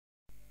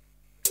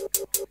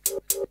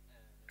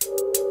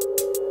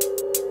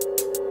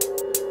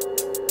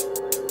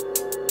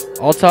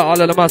I'll take all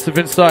of the massive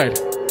inside.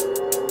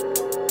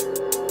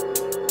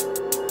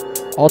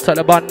 I'll take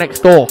the band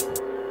next door.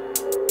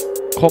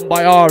 Come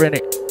by R in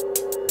it.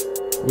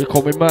 We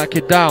come with Merc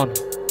it down.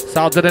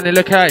 Sounds of the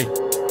Nilla K.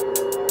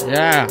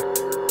 Yeah.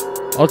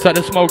 I'll take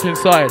the smoke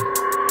inside.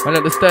 And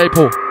let the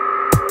staple.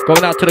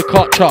 Going out to the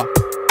Kotcha.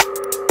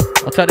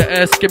 I'll take the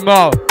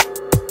Eskimo.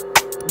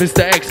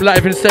 Mr. X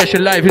live in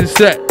session, live in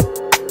set.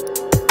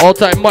 I'll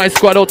take my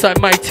squad, I'll take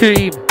my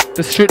team.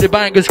 The Strictly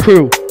Bangers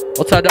crew.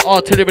 I'll take the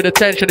artillery with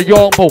attention, the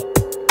Yombo.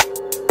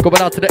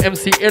 Going out to the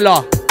MC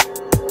Illa.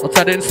 I'll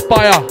take the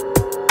Inspire.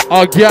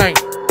 Our gang.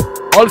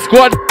 All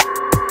squad.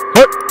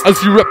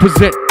 As you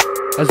represent.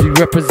 As you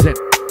represent.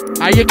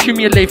 I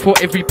accumulate for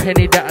every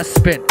penny that I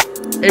spent.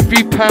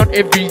 Every pound,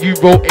 every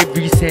euro,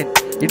 every cent.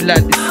 It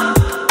like this.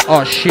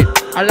 Oh shit.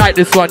 I like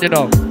this one, you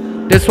know.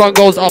 This one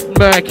goes off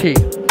murky.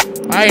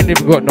 I ain't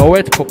even got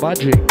nowhere to put my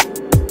drink.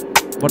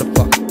 What the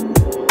fuck?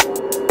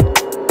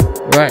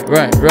 Right,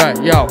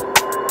 yo.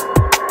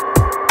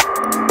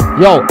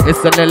 Yo,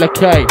 it's the Nilla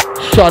K.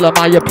 Show them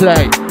how you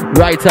play.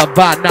 Right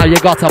about now, you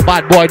got a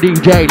bad boy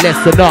DJ.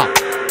 Listen up.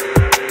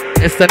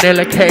 It's the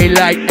Nilla K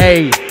like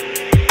A.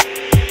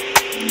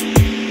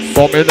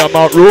 Some in the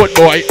Mount Road,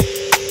 boy.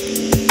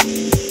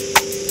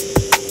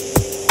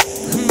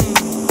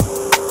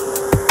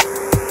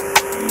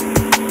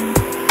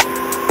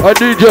 A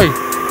DJ.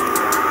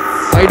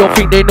 I don't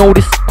think they know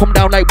this. Come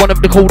down like one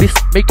of the coldest.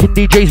 Making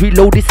DJs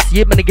reload this.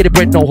 Yeah, man, I get a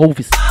bread, no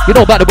hovis. You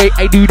know, by the way,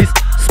 I do this.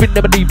 Spin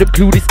them and leave them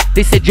clueless.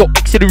 They said, yo,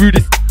 X, you're the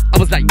rudest. I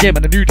was like, yeah,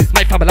 man, I knew this.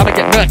 My family, I'ma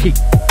get murky.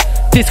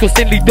 Disco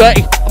thinly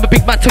dirty. I'm a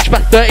big man, touch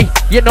back 30.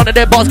 Yeah, none of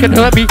their bars can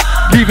hurt me.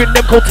 Leaving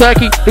them cold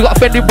turkey. They got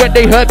offended when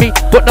they heard me.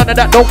 But none of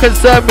that don't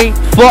concern me.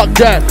 Fuck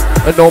that.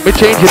 I know we're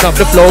changing up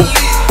the flow.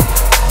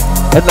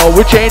 I know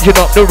we're changing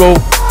up the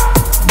road.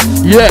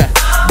 Yeah.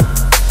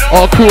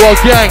 Our crew, our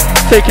gang,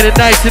 taking it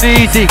nice and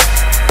easy.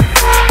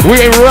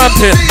 We ain't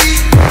ramping.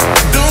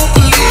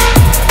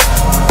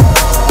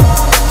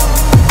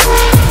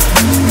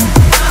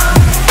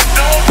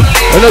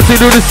 And let's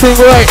do this thing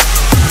right.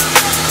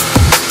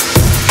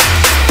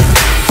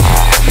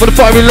 I'm gonna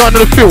fight me line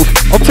on the field.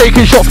 I'm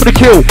taking shots for the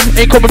kill.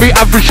 Ain't coming me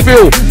average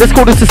feel. Let's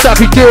call this a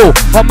sappy deal.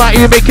 I might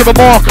even make him a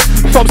mark.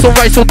 From so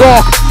right so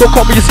dark. Don't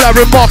call me a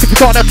slamming mark. If you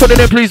can't have fun,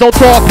 then please don't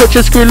talk. Put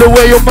your skrill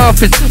away your mouth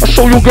is. I'll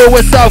show you girl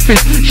where south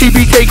is. She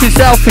be taking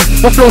selfies.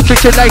 My flow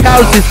striction like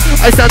houses.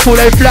 I stand tall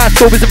like flat.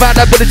 Always about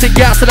that bullets and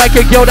gas. And like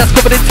a girl that's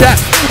covered in tat.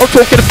 I'm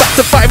talking the facts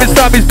of fight. This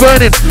time is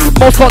burning.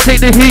 Most can't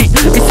take the heat.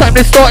 It's time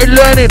they started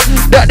learning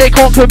that they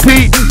can't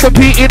compete.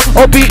 Competing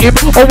or beat him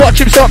or watch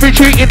him start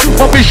retreating.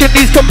 My mission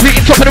needs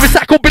completing. Chopping the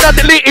recycle, but I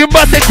delete him.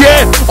 But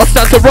again, I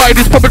stand to ride.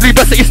 It's probably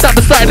best that you stand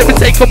aside. Let me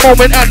take a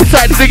moment and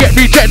decide to get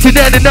rejected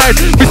and denied.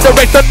 Mr.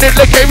 X and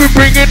Nilla K, we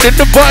bring it in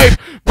the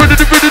vibe. Ready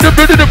to ride,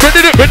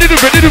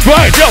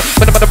 yo.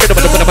 Man, I'm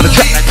on the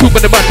track like 2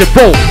 minute man to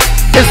roll.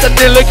 It's the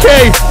Nilla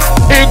K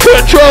in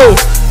control.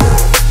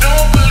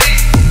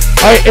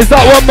 Hey, is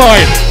that one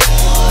mine?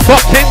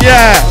 Fucking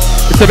yeah.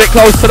 It's a bit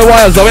close to the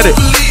wires though, innit?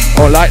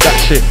 Oh, like that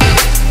shit.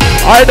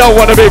 I don't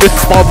want to be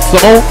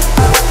responsible.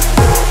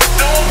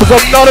 Cause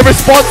I'm not a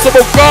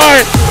responsible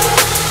guy.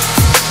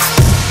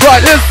 Right,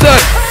 listen.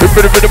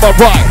 Rhythm I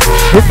ride.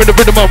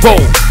 Rhythm I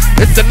roll.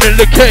 It's the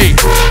Nilla K,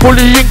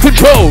 fully in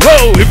control.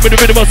 Roll,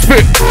 rhythm I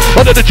spit.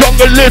 Under the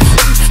jungle list.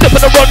 Step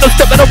in a run,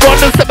 step in a run,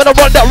 step in a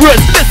run that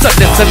wrist. Listen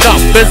up,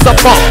 miss them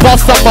up,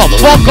 bust them up,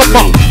 fuck them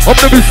up. I'm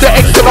the Mr.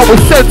 X and I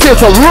was sent here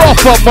to rough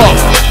them up.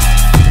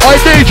 I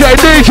DJ.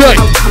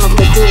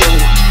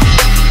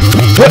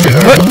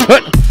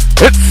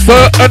 It's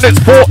certain it's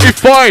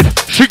fortified.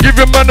 She give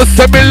him man a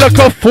semi like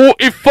a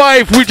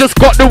 45. We just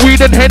got the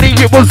weed and Henny,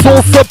 it was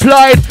all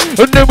supplied.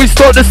 And then we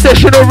start the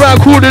session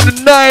around quarter to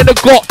 9. I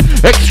got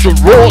extra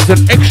rolls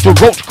and extra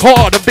roach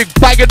card. A big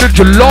bag of the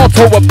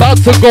gelato about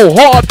to go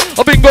hard.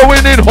 I've been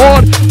going in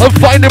hard, I'm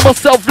finding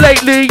myself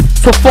lately.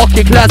 So fuck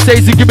your class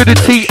A's and give me the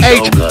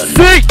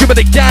THC. Give me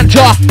the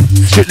ganja,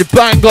 strictly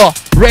banger.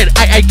 Red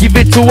I give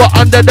it to her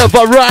under the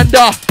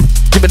veranda.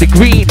 Give me the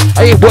green,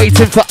 I ain't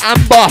waiting for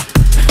amber.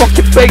 Fuck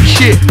your fake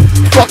shit,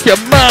 fuck your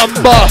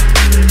mamba.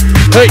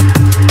 Hey,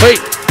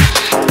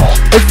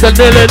 it's the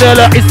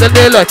Nilla, it's the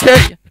Nilla K.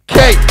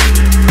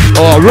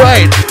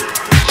 Alright.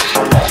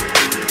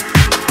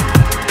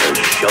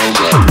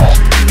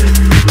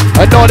 I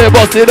know they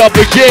bust it up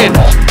again.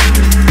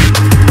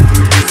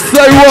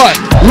 Say what?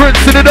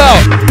 Rinsing it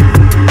out.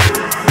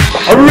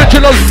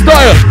 Original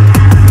style.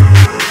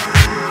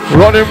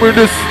 Running with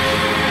this.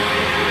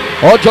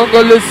 Our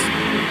jungle is.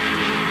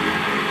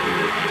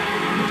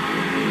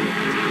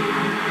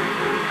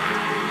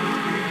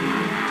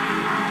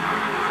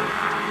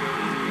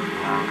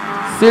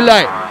 See,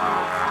 like,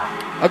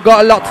 I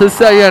got a lot to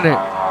say, innit?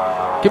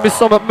 Give me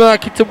some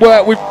murky to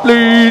work with,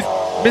 please,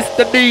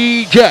 Mr.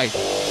 DJ.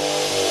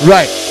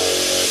 Right.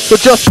 So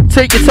just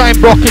take your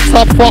time, rock it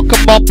up, fuck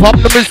 'em up.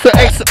 I'm the Mr.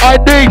 X, I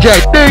DJ.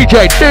 I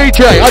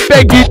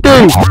beg you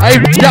do.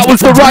 That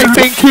was the right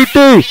thing to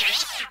do.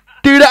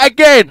 Do that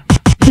again.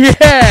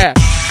 Yeah.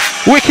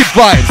 Wicked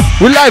vibes.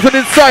 We're live and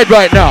inside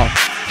right now.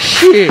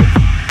 Shit.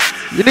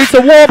 You need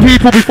to warn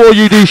people before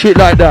you do shit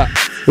like that.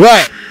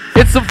 Right.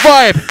 It's a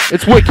vibe.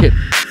 It's wicked.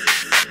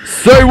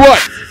 So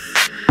what?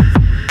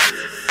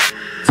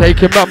 Take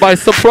him out by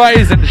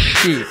surprise and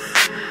shit.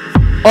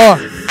 Oh.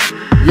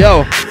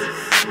 Yo.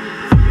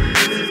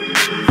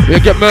 We'll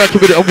get murky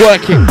with it and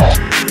working.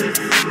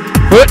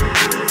 What?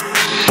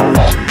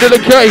 Nilla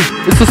K,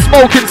 it's a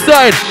smoke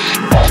inside.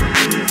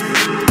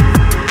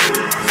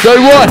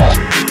 So what?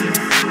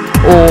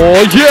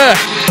 Oh yeah.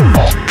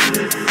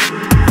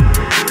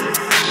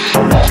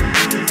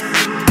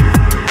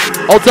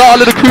 I'll tell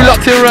all of the crew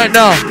locked in right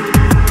now.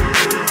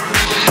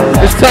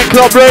 It's 10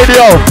 Club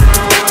Radio.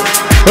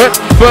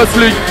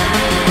 Firstly,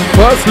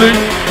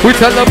 we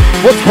tell them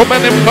what's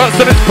coming in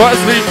person. It's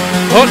firstly.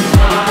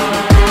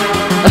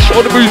 I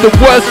show them who's the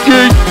worst G.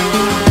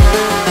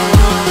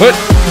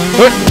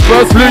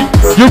 Firstly,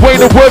 you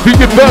ain't a worthy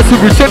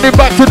adversary. Send it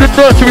back to the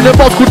nursery. The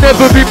boss could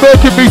never be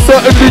murking me.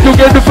 Certainly you'll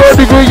get the third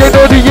degree. You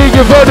know the year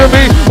you've heard of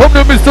me. I'm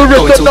the Mr.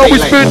 Rip, now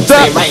we spin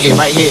that.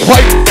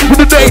 Fight for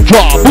the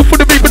danger, move for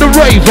the beat with the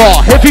raver.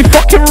 Heavy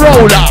fucking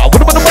roller,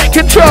 with the mic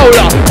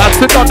controller.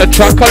 Acting on the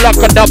track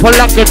like a double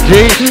like a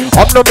G.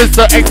 I'm the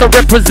Mr. X, I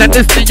represent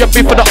this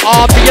DMV for the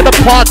army and the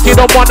party.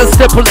 Don't wanna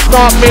step and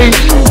start me.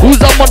 Who's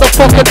that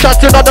motherfucker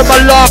chatting on the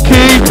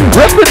malarkey?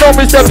 Repping on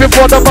me, stepping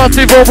for the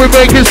massive, or we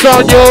make it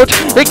sound huge.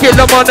 They kill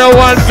them on the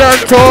ones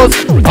and toes.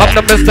 I'm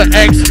the Mr.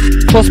 X,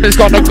 trust me it's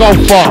gonna go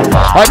far.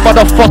 I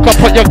motherfucker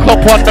put your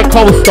cup on the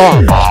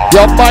coaster.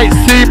 You might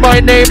see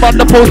my name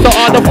on the poster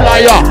on the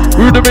flyer.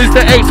 Who the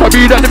Mr. X, I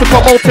mean that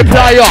lyrical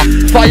multiplier.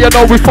 Fire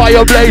now we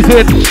fire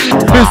blazing.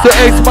 Mr.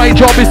 X, my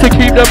job is to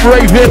keep them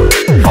raving.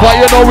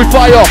 Fire now we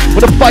fire,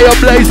 with the fire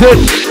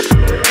blazing.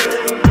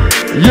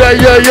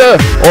 Yeah.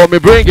 Oh, me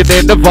bringing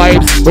in the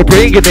vibes. We're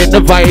bringing in the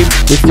vibes.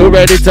 We're still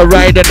ready to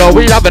ride. And now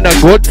we having a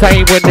good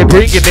time when they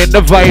bringing in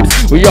the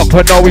vibes. We up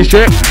and now we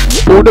shit.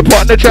 All the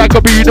partner track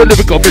will be the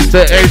lyrical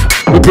Mr. X.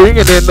 We're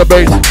bringing in the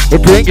bass.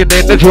 We're bringing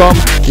in the drum.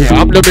 Yeah,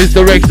 I'm the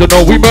Mr. X. So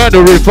now we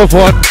murder it for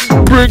fun.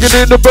 Bringing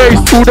in the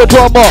bass to the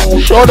drummer.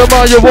 Show them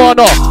how you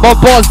wanna. My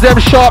boss them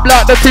sharp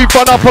like the teeth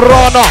on a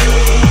piranha.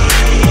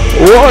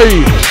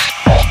 Oi.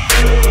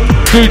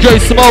 DJ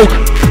Smoke.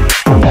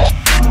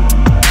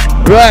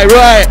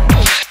 Right.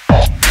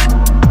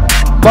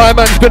 My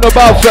man's been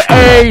about for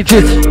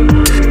ages.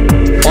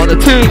 On the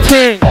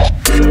ting.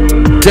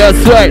 That's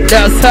right,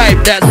 that's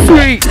hype, that's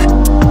sweet.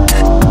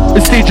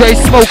 It's DJ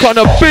Smoke on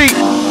the beat.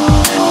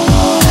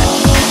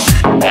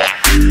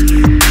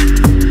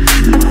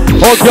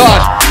 Oh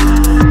God.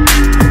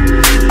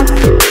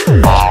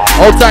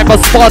 Outside my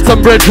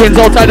Spartan brethren,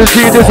 outside the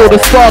genius or the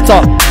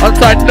starter.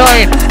 Outside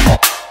 9,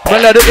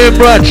 man like the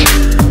Imraj.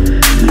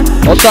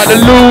 Outside the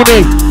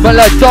Looney, man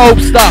like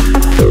Dopestar.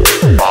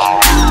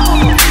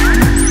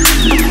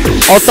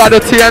 Outside the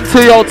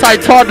TNT,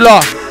 outside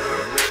Toddler.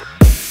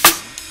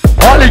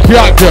 All the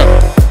gang them,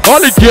 all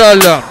the girl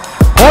them,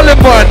 all the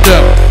man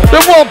them.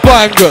 They want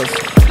bangers,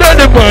 they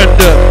demand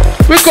them.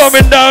 We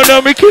coming down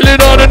and we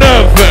killing on an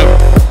anthem.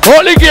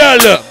 All the girl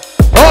them,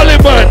 all the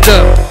man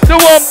them. They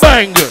want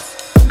bangers,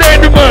 they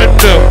demand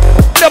them.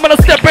 Them gonna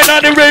step in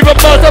on the rave and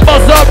bust up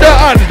the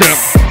anthem.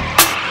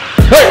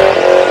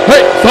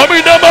 Hey, some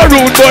of them are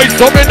rude boys,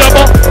 some of them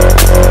are...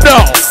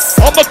 Now,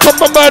 I'ma come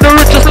and murder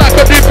it just like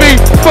a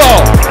DP4.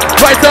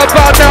 Right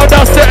about now,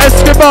 that's the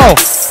Eskimo.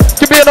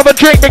 Give me another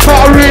drink because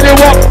I really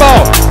want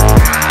more.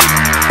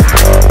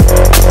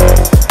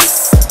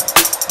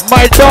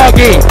 My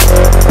doggy.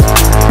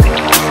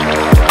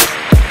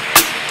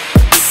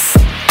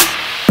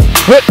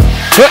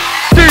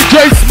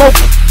 DJ Smoke.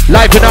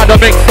 Live in all the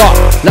mixer.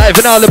 Live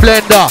in all the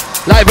blender.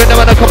 Live in the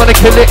when I come and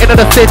kill it in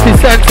the city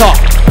center.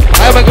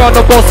 I haven't gonna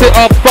boss it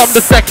up from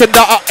the second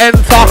that I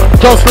enter.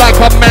 Just like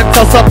a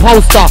mentor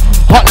supposed to.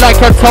 Hot like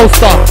a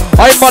toaster.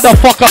 I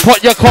motherfucker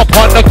put your cup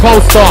on the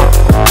coaster.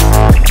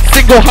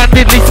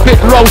 Single-handedly spit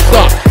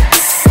roaster.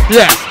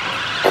 Yeah.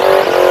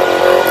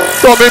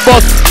 So we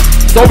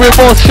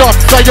both shots.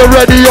 Are you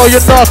ready or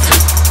you not?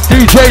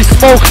 DJ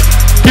Smoke,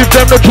 give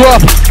them the drop.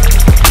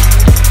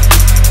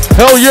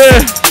 Hell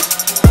yeah.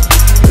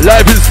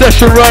 Live in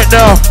session right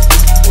now.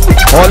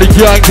 All the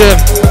gang them,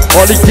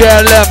 all the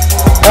girl them,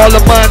 all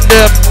the man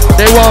them.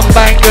 They want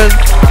bangers,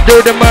 they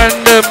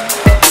demand them.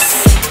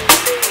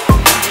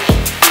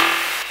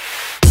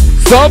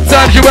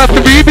 Sometimes you have to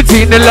read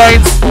between the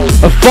lines.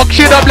 Fuck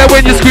shit up like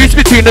when you squeeze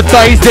between the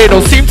thighs. They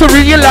don't seem to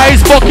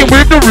realize fucking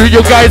with the real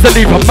guys. I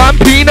leave a man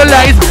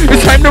penalized.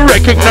 It's time to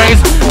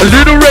recognize a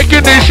little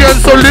recognition.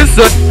 So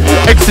listen,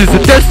 X is a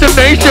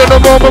destination,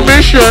 I'm on my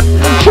mission.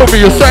 Show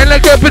me a sign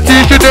like a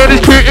petition and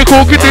it's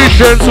critical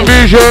condition. So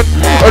vision,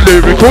 a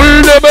lyrical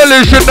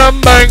demolition and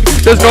bang.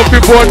 There's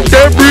nothing but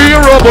debris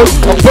and rubble.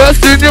 I'm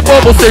bursting your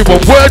bubble. Say one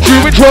word,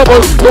 you in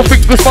trouble. Don't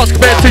think this much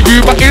compared to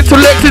you. My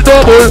intellect is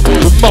double.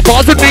 My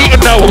bars are neat and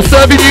now I'm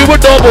serving you a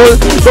double.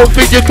 Don't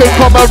think you can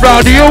come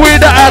around here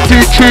with an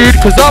attitude.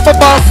 Cause I'm a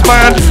boss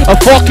man, a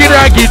fucking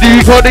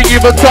raggedy. Couldn't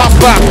even top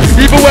back,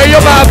 even where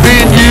you're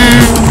mapping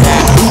you.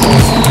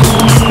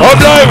 I'm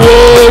like,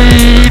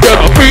 whoa.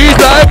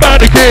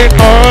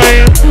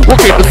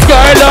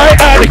 like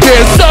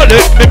Anakin, so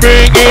let me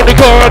bring in the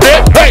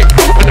coordinate. Hey,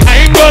 and I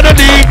ain't gonna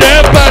leave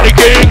them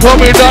panicking.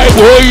 Coming like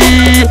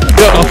boy,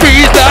 gonna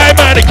freeze like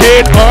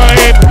mannequin.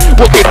 I'm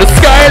walking the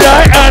sky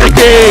like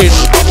Anakin.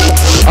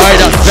 Alright,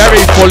 that's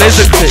very full,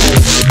 isn't it?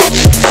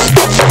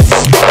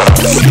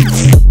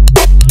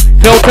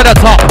 Fill to the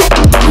top,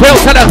 fill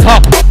to the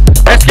top.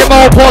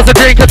 Eskimo pours a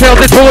drink until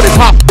it's all the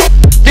top.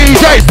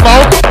 DJ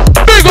Smoke,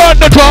 big on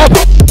the drop.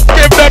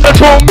 Give them the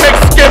drum mix,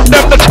 give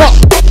them the chop.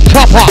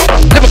 Chopper,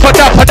 never put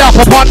up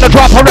upon the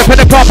drop, I'm ripping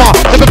it proper.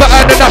 Never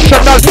earn the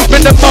national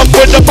minimum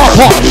with the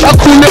mopper. I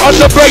cool it on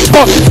the brake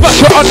spot,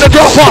 smash it on the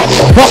dropper.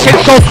 Fucking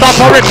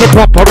showstopper, rip it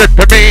proper, rip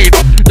it mean.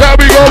 There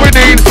we go, we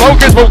need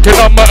smoke is smoking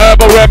on my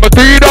herbal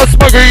remedy, that's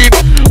my green.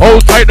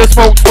 Hold tight the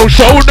smoke, so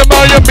show them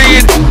how you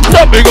mean.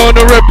 Something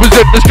gonna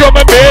represent the drum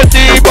and bass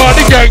team on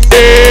the gang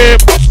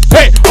name.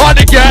 Hey, all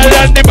the gal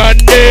and the man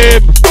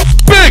name.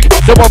 Big,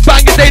 the one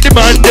bangers they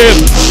demand him.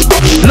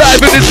 Live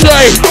in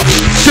inside,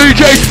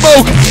 DJ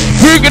Smoke,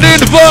 bringing in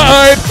the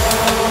vibe.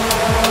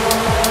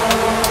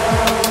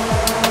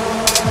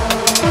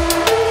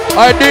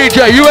 Alright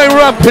DJ, you ain't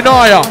ramping,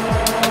 are ya?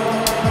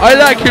 I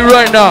like it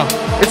right now.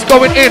 It's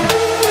going in.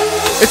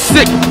 It's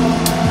sick.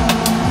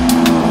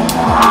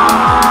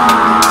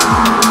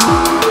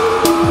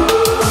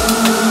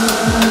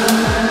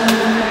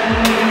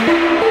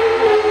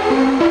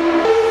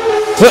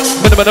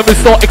 Minimum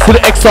Mista X to the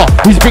XR.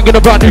 He's bringing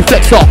a brand new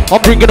flexor. I'm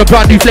bringing a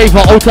brand new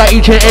flavor. Alter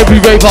each and every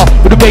raver.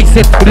 With the bass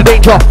in, with the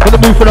danger. When I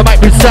move for the mic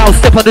with sound.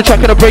 Step on the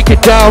track and I break it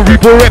down.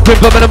 Reaper repping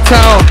Birmingham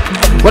town.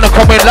 When I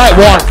come in like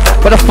one.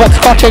 When I fox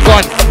catch a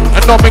gun.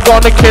 And I'm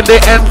gonna kill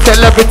it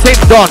until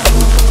everything's done.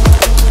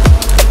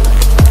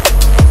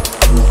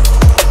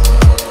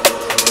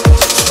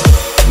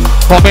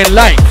 Coming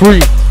like 3.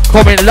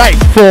 Coming like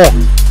 4.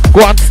 Go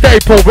on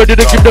staple. Ready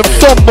to give them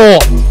some more.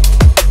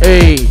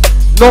 Hey.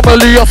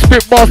 Normally I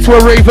spit bars to a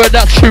raver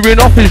that's chewing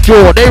off his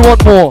jaw. They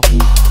want more.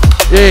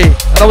 Yeah,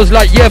 and I was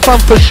like, yeah fam,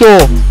 for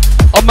sure.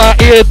 I'm out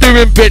here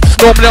doing bits.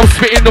 Normally I'm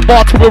spitting the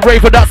bar to a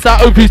raver that's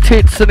out of his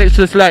tits. And it's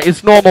just like,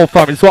 it's normal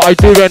fam, it's what I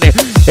do, innit?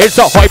 It's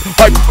a hype,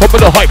 come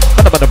with the hype.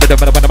 Man,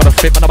 I'm gonna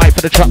spit, man, I might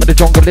for the trap with the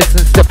jungle.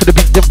 Listen, step for the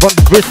beat, then run,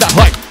 where's that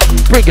hype?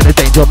 Bringing the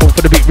danger, move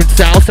for the beat, rinse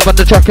sound. Step on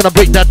the track and I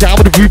break that down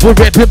with the reaper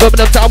red pin,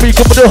 Birmingham town, we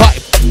come with the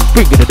hype.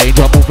 Bringing the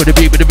danger, move for the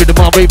beat with the rhythm,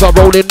 I'm raver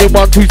rolling in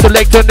 1, 2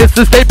 select. And it's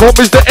the staple,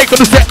 Mr. X on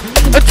the set.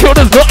 Until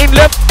there's nothing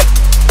left,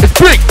 it's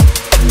big.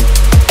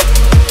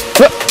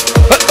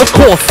 Of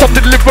course, I'm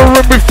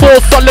delivering with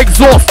force, I'll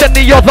exhaust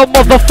any other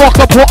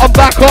motherfucker. Put them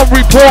back on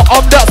report,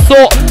 I'm that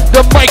sort.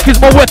 The mic is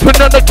my weapon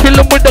and I kill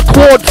them with the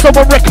cord. So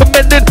I'm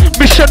recommending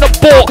mission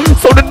abort.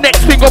 So the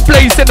next thing I'm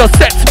blazing the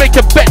sets,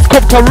 making bets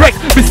come correct.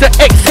 Mr.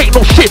 X ain't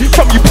no shit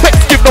from you pecs,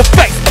 give no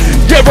facts.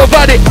 Yeah, I've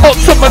had it up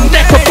to my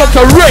neck, I'm got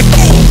a wreck.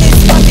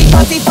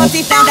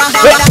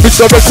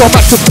 Mr. X, I'm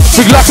active,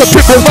 big like a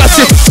triple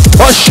massive.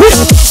 Oh shit,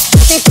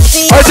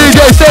 I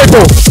DJ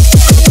Staple.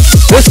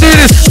 Let's do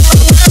this.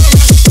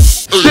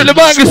 Till the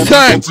bangers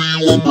time.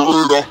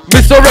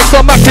 Mr. X,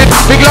 I'm active,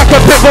 big like a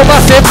pitbull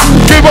massive.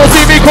 You won't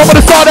see me come on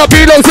the side, I'll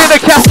be lows in the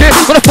casket.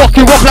 Gonna fuck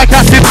you up like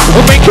acid,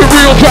 I'll make it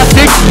real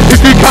drastic.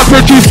 If you can't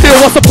produce steel,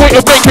 what's the point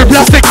of making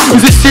plastic?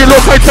 Is it steel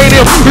or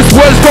titanium? This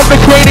world's from the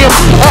cranium.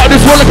 Out of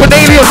this world like an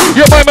alien.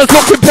 Yeah, my man's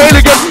looking pale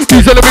again.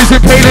 These enemies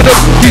impaling them.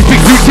 These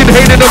big suits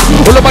inhaling them.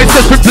 All of my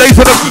sets been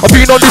blazing them. I've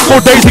been on this for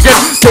days again.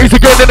 Days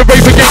again and the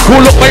rave again.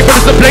 Call up my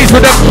brothers and blaze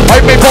with them.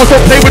 I make bars, don't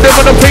play with them.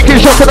 And I'm taking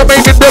shots and I'm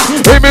aiming them.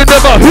 Aiming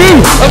them at who?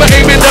 I'm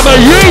aiming them at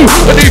you.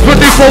 And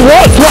even if for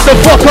what? What the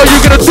fuck are you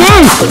gonna do?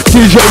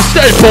 DJ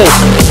Staple,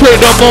 play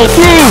them all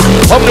through.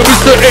 I'm the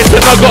Mr. X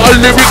and I got a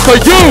lyric for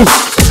you.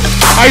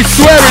 I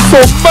swear it's so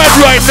mad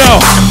right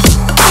now.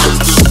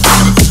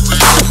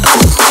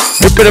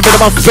 A bit of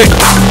my spit,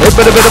 a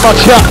bit of my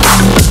chat.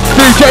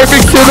 DJ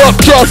mix it up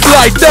just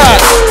like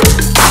that.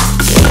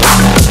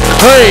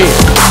 Hey,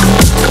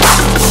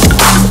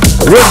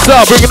 rinse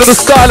up, bringing in the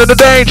style and the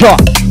danger.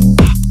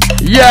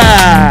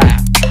 Yeah,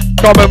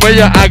 coming with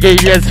your Aggie,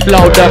 yes,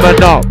 flow, never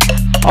know.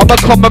 I'ma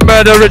come and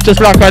murder it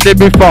just like I did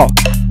before.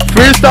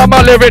 Freestyle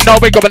my lyric, now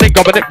we coming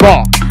in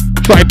raw.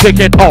 Try pick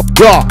it up,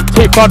 raw,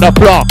 tip on the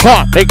block,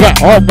 huh? They get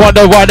home,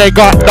 wonder why they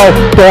got no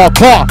door,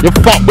 huh? You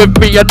fuck with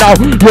me and now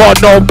you're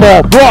no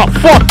more, raw,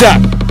 fuck that.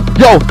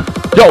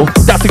 Yo,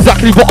 that's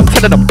exactly what I'm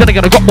telling them. Then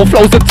again, I got more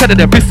flows than 10 of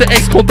them. Mr.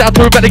 X, calm down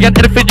to rebel again.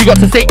 Anything you got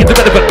to say is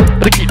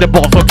irrelevant. Better keep them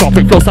bars on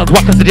topic. Flow sounds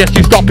whack, I suggest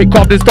you stop it.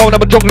 Calm this down, I'm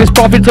a junglist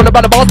prophet. All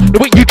about the bars,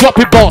 the way you drop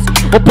it bars.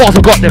 What bars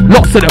I got them,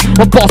 lots of them.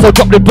 What bars I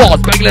drop them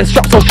bars. Bangless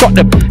straps, I'll shot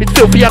them. It's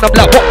filthy and I'm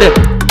like, what them?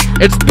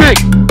 It's big,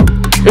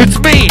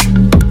 it's mean.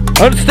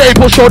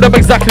 Unstable, show them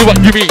exactly what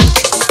you mean.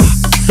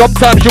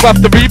 Sometimes you have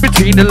to read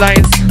between the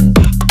lines.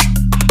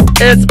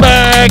 It's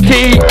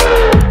murky.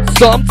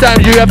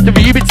 Sometimes you have to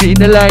read between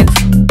the lines.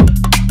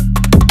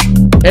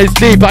 It's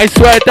deep, I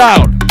swear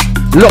down.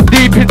 Look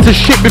deep into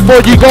shit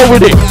before you go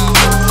with it.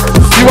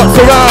 See what's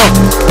around.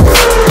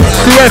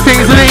 See where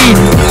things lead.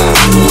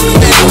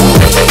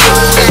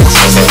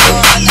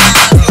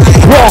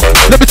 Raw,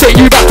 let me take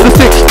you back to the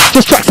six.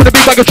 Just tracks in the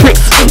big bag of tricks.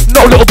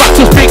 No little back,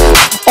 just big.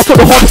 Off to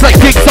the hardest like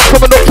gigs. I'm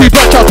coming up too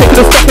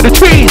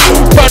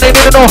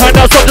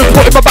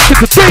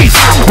to these.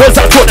 Where's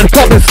that foot in the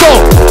coming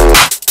song?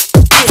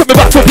 Took me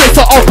back to a place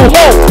like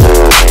alcohol.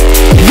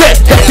 Yeah,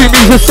 that's the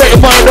music state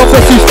of mind. I'm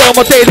best to stay on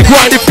my daily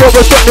grind. If you're a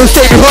threat,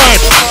 stay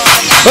behind.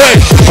 Hey,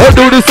 I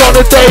do this on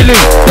a daily.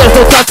 There's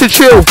no time to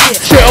chill.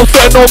 Shit, I'm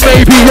saying no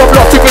maybe. I'm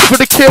locked in for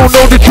the kill,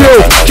 know the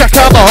drill.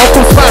 Jackhammer, I'm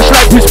full smash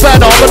like we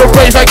spanner. I'm gonna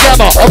raise like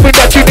gamma. I think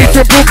that you need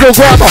to improve your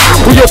grammar.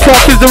 All your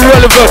talk is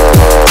irrelevant.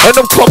 And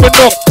I'm coming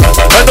up.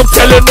 And I'm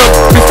telling them,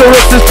 Mr.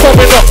 X is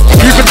coming up.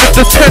 Even if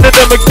there's 10 of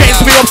them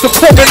against me, I'm still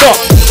coming up.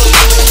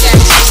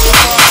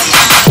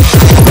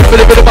 A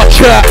little bit of my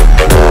chat.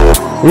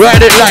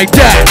 Ride it like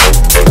that.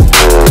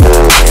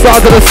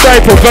 Size of the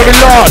staple, very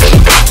large.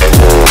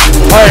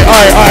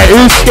 Alright,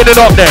 who's skinning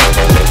up then?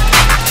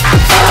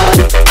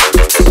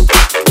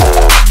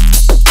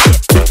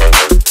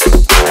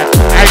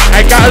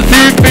 I gotta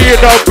see for you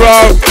though,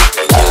 bro.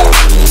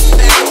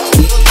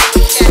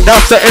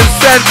 That's the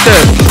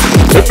incentive.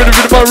 A bit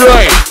of my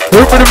right,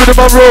 a bit of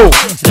my roll.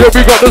 Yeah,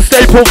 we got the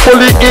staple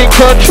fully in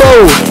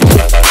control.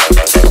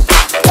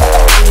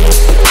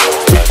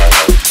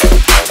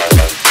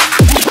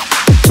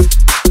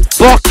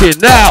 Fucking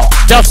now,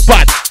 that's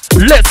bad.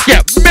 Let's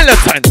get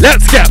militant,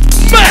 let's get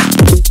mad.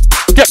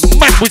 Get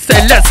mad, we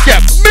say let's get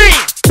mean.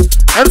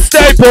 And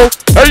staple,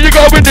 and you're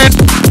going in.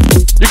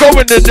 You're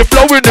going in, you're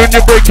flowing in,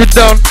 you break it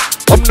down.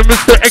 I'm the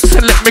Mr. X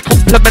and let me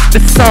compliment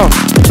this sound.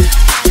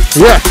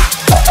 Yeah.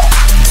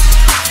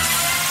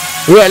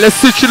 Right, let's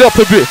switch it up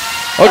a bit.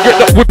 I get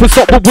that whipping,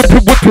 stop with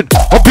whipping.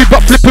 I'll be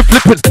back flipping.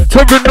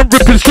 Tearing and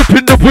ripping,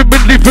 stripping the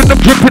women, leaving them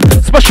dripping.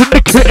 Smashing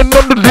the kitten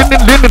on the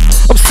linen.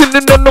 I'm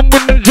sinning on them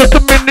winning, just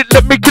a minute,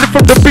 let me get it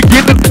from the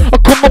beginning. I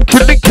come up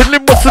killing,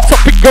 what's the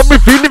topic? Got me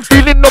feeling,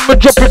 I'm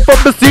dropping from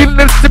the ceiling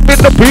and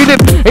sipping the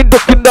beating. Ain't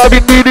looking, I've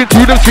been needing to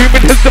them,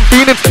 dreaming, has them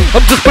feeling.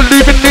 I'm just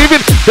believing,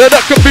 that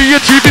I can be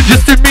achieving.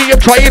 Just in me,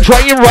 I'm trying,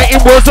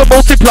 writing words, I'm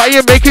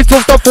multiplying, making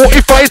stuff start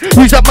fortifying.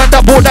 Who's that man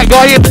that brought that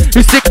guy in?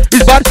 He's sick,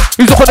 he's bad,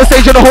 he's up on the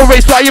stage and the whole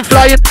race flying,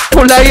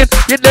 no lying,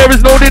 yet there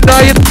is no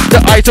denying.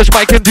 The I touch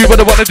mic can do what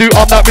I wanna do,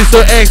 I'm not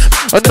Mr. X.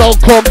 And I'll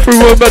come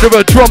through a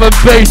murderer drum and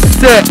bass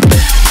set.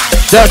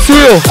 That's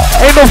real,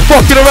 ain't no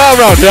fucking around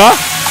yeah?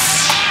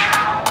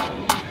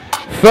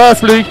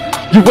 Firstly,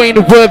 you ain't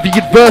a worthy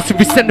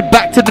adversary. Send it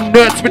back to the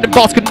nerds. When the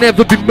boss could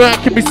never be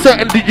murking me.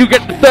 Certainly you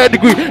get the 3rd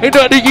degree. Ain't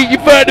none of you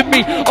further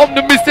me. I'm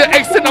the Mr.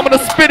 X and I'm gonna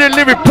spit a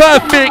lyric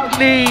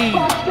perfectly.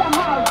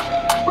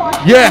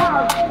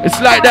 Yeah, it's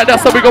like that,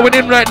 that's how we're going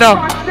in right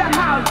now.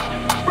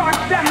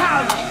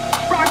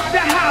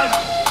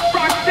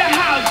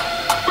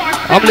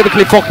 I'm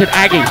lyrically fucking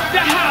Aggie.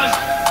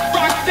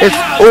 It's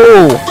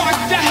all.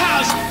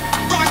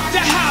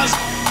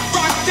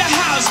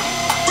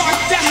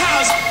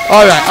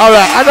 Alright,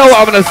 I know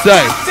what I'm gonna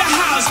say.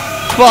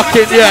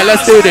 Fucking yeah,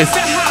 let's do this.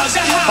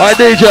 Alright,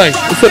 DJ,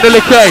 it's a Nilla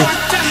K.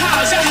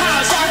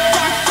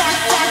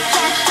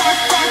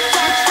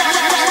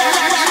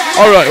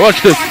 Alright, watch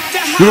this.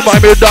 You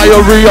remind me of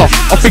diarrhea.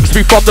 I fix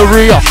me from the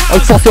rear.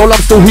 I'm fossil, I'm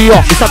still here.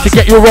 It's time to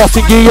get your ass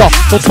in gear.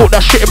 Don't talk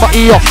that shit in my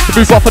ear. To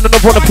move off and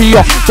another on a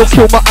peer. Don't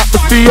kill my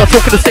atmosphere.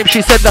 Talking the same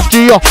shit, said that's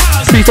Gia.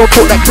 Please don't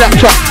talk that clap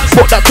trap.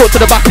 Put that talk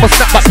to the back of my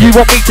snapback. You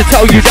want me to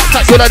tell you that's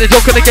like you're like the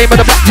joke in the game of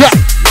the blackjack.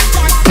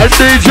 And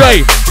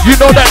DJ, you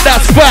know that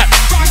that's fact.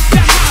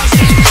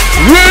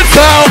 Real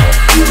sound.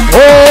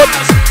 On.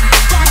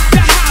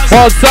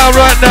 Hard sound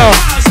right now.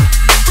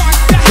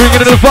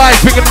 Bringing in the vibe,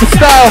 bringing in the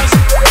style.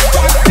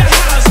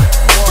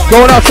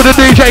 Going out to the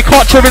DJ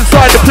Kotcher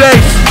inside the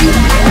place.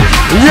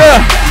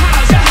 Yeah.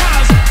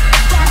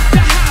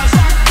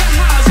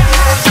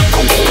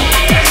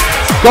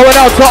 Going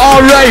out to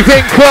R.A.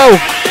 Vinco.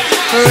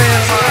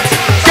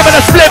 Give it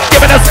a slip,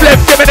 give it a slip,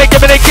 give it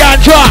a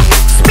ganja.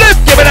 Split,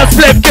 give it a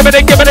slip, give it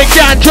a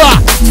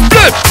ganja.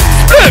 Split,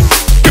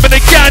 give it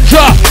a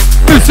ganja.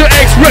 Mr.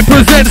 X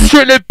represents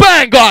strictly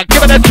banger.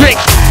 Give it a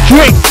drink.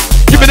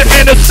 Give it an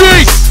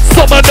NSC.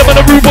 Some of them on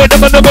the rude boy,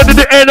 them on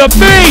the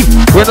enemy.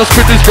 When I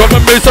spit this drum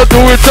and bass, I do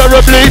it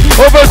terribly.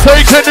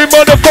 Overtake any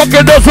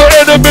motherfucker that's an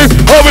enemy.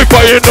 Oh, we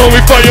fire, no, we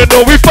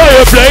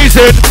fire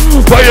blazing.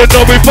 Fire,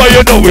 no, we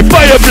fire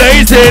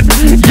blazing.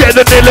 Yeah,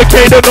 the Nilla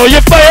K, don't know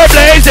you fire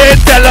blazing.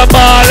 Tell them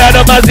all out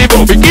of massive,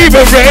 we keep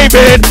it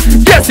raving.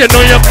 Yes, you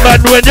know you're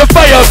mad when you're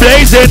fire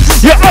blazing.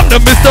 Yeah, I'm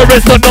the Mr.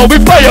 S, I know we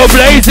fire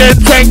blazing.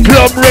 10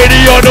 Club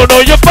Radio, don't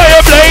know you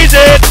fire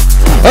blazing.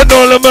 And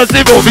all the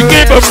massive, we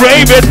keep it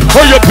raving.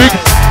 Oh, you big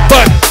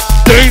bad,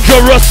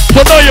 dangerous,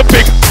 so now you're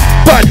big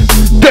bad,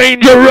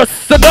 dangerous,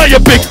 so now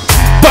you're big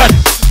bad,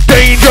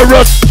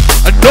 dangerous.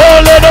 And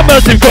all of the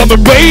massive come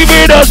and rave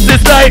with us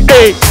this night,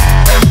 hey.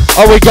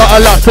 Oh, we got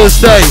a lot to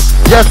say.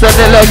 Yes, a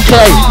Nilla K,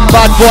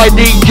 bad boy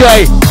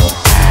DJ.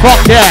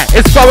 Fuck yeah,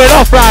 it's going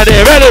off right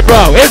here, ready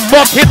bro? It's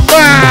fucking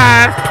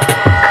mad.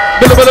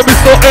 Miller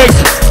Mr. X,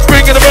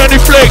 bringing the money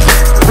flakes.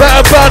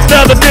 Right about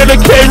now, the Nilla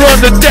K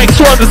run the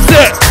decks, run the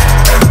set.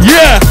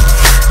 Yeah.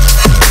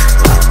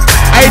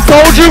 I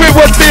told you it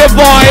would be a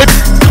vibe.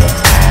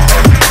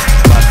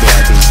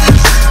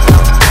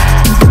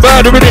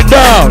 Murdering it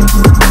down.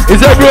 Is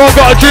everyone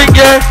got a drink,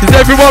 yeah? Is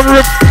everyone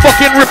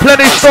fucking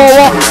replenished or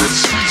what?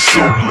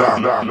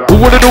 Who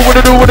wanna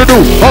do?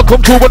 I'll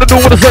come true, wanna do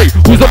what I say.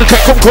 Who's on the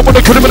track? Come on,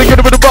 I couldn't get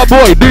him with the bad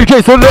boy. DJ,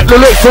 so let the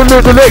legs, so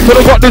let the legs. So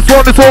I got this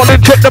one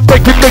and check them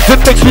making mix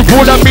and next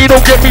people at me,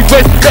 don't get me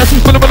vexed. That's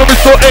who's gonna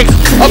Mr. X.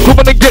 I'm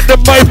coming and get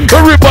them mine.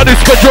 Everybody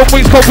spread your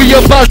wings, cause we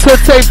about to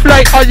take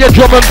flight. On your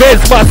drum and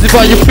bass, massive,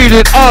 are you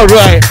feeling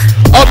alright?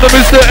 I'm the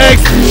Mr.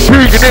 X,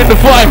 bringing in the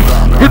vibe.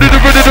 Ready to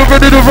ride,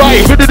 ready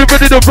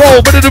to roll,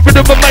 ready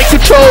to mic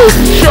control.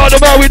 Show them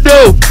how we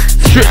do.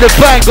 Strictly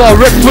banger,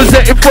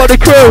 representing for the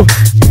crew.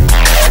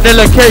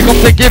 Nilla K come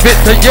to give it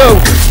to you.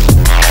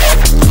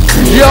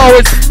 Yo,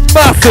 it's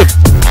massive.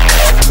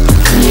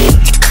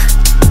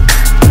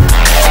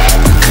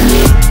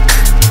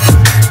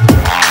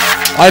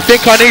 I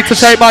think I need to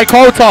take my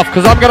coat off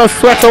because I'm going to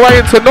sweat away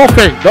into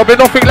nothing. There'll be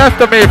nothing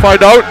left of me if I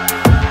don't.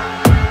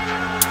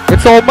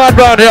 It's all mad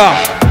round here.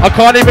 I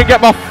can't even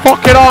get my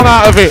fucking arm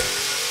out of it.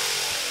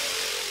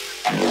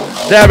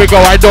 There we go,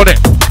 I done it.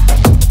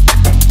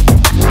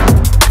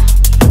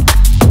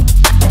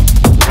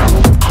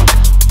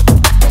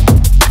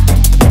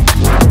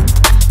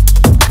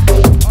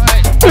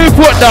 Who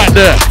put that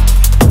there?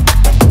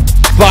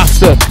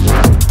 Bastard.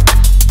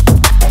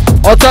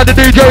 Outside the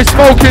DJ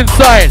Smoke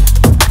inside.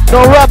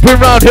 No rapping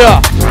round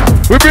here.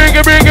 We're bringing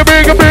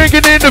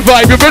in the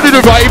vibe. You're ready to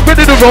ride,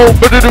 ready to roll,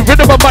 ready to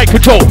rhythm my mic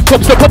control.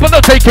 Come step up and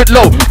I'll take it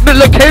low.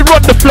 Nilla K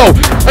run the flow.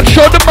 And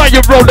show them how you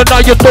roll and now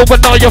you dope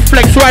and now you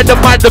flex. Ride the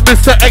mind of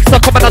Mr. X.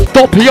 I come and I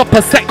dope you up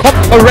a sec. Come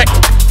correct.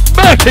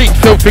 Murky,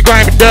 filthy,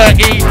 grimy,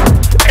 dirty.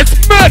 It's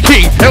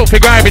murky, filthy,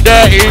 grimy,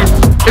 dirty.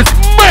 It's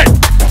mad,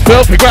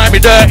 filthy, grimy,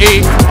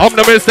 dirty. I'm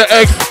the Mr.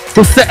 X.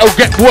 To settle,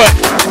 get work.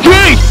 G!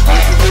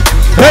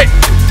 Hey!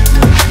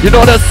 You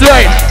know that's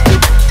right.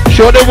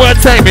 Show them what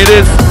time it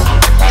is.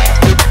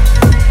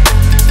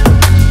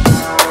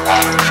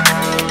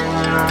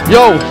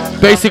 Yo,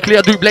 basically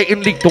I do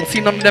blatantly. Don't see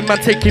none of them man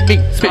taking me.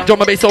 Spit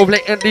drum and bass so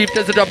blatantly. If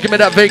there's a dub, give me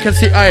that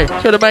vacancy. Aye,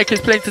 show the mic is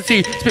plain to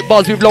see. Spit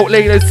bars with low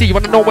latency.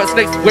 Wanna know what's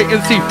next? Wait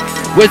and see.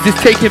 Where's this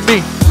taking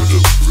me?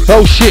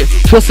 Oh shit,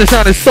 trust the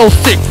sound is so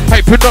sick.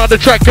 Hyping on the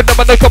track and I'm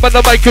gonna come on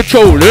the mic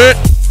control it.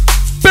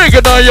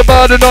 Bigger now your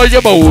body, now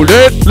you mold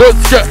it.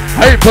 Let's get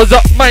hypers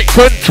up, mic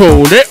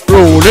control it.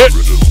 Roll it.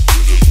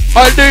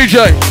 Hi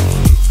DJ.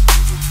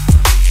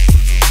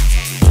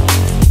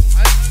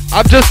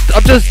 I'm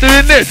just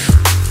doing this.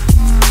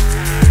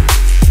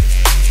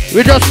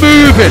 We're just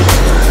moving.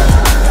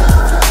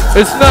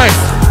 It's nice.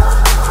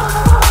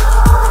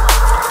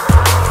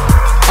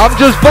 I'm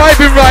just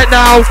vibing right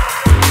now.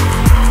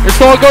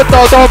 It's all good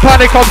though, don't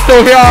panic, I'm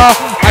still here.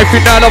 I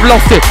think now I've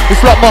lost it.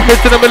 It's like my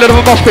head's in the middle of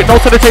a mosh pit. No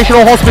sanitation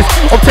or hospice.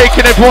 I'm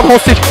taking everyone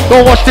hostage.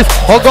 Don't watch this,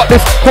 I got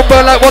this. Come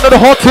burn like one of the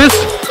hottest.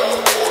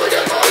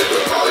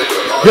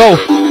 Yo,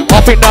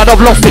 I think now I've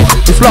lost it.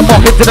 It's like my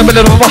head's in the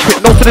middle of a mosh pit.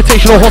 No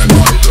sanitation or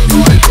hospice.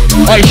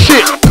 Hey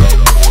shit.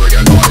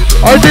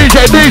 Hey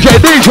DJ.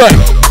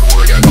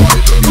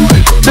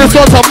 This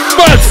one's a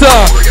mad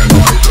sound.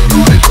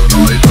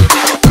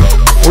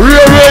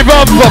 Real rave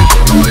anthem.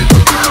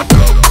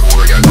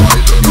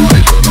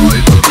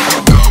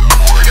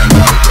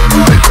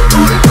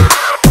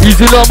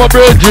 Easy on my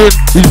brethren,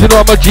 easy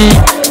on my G.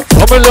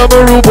 I'm in love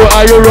my room, but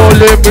are you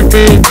rolling with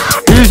me?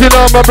 Easy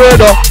on my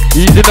brother,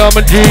 easy on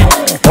my G.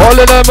 All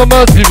of them are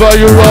massive, are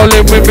you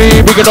rolling with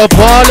me? We gonna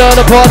party on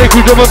the party,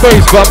 crew drum and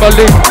bass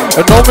family.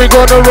 And now we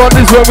gonna run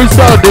this when we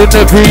sound in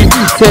the beat.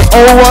 Say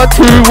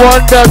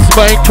 0121, that's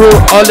my crew.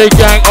 All the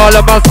gang, all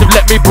the massive,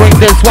 let me bring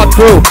this one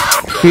through.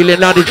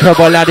 Feeling out the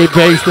trouble at the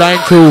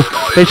baseline too.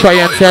 They try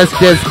and test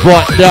this,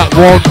 but that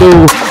won't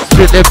do.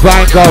 Strictly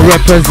banger,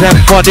 represent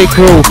for the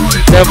crew.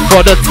 Then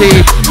for the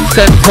team,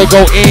 sent to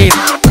go in.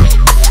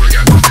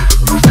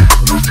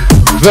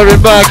 Very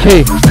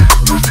murky.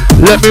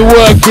 Let me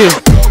work it.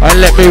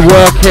 And let me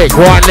work it.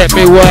 Go on, let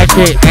me work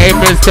it. Hey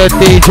Mr.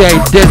 DJ,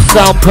 this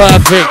sound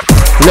perfect.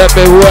 Let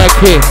me work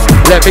it.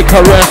 Let me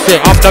caress it.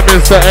 I'm the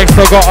Mr. X,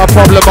 I got a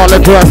problem, I'll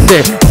address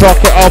it.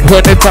 Talk it up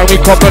anytime we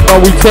come and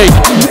now we take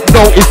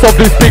notice of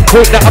this big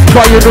point that I'm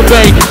trying to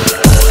make.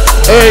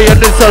 Hey, and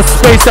it's a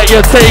space that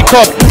you take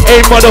up.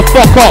 Hey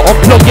motherfucker,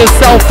 unplug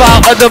yourself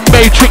out of the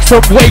matrix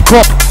and wake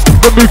up.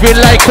 The moving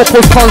like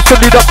couples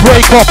constantly that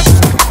break up.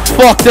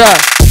 Fuck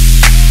that.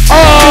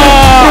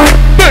 Ah,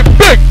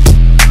 big.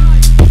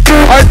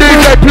 Hey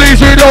DJ, please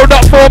reload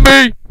that for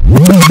me.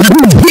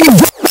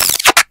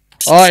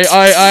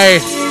 Aye.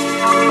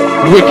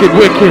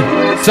 Wicked.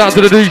 Sounds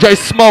of the DJ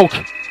Smoke.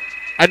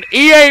 And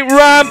he ain't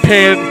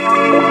ramping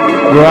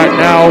right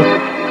now.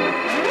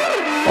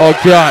 Oh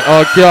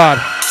God.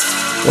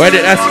 Where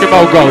did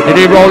Eskimo go? Did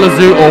he roll a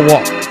zoo or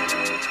what?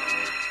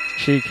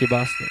 Cheeky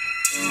bastard.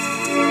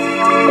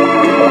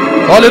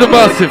 Oh, little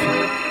massive.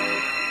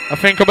 I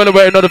think I'm gonna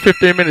wait another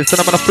 15 minutes and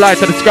I'm gonna fly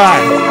to the sky.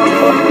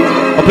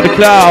 Up in the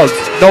clouds.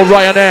 No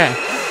Ryanair.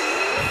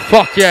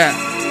 Fuck yeah.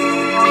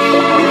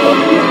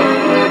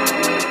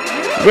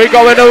 We're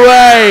going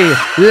away.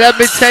 Let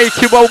me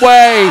take you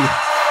away.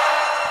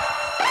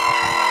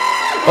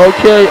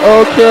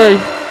 Okay.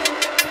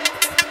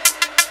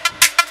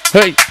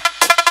 Hey,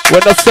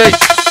 when I say,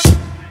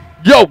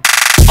 yo,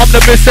 I'm the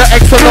Mr.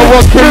 X and I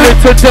will kill it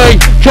today.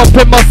 Jump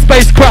in my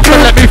spacecraft and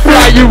let me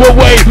fly you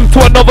away to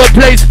another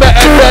place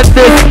better than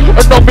this.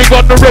 And now we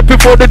gonna rip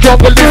before the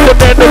jungle is and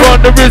then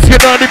around the risk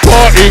and on the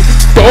party.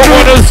 Don't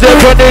wanna step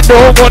and they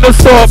don't wanna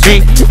stop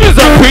me. Is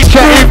a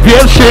preacher in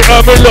real shit,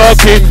 I'm a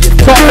lucky.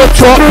 Top the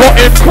truck, but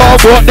in car,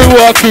 what they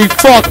walking.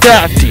 Fuck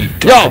that.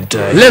 Yo,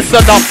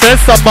 listen up,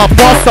 this I'm a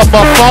boss, I'm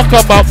a fuck,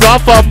 I'm a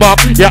rough, I'm up.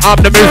 Yeah, I'm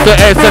the Mr.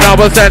 X and I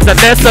was sent to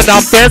listen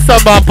up, this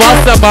I'm a boss,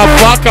 I'm a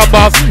fuck, I'm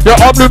up.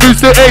 Yeah, I'm the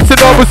Mr. X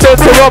and I was sent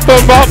to up,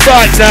 I'm up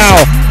right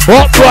now.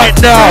 Up right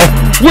now.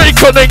 We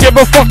couldn't give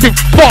a fucking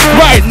fuck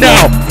right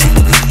now.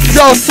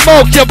 Yo,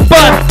 smoke your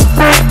butt.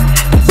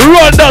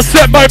 Run that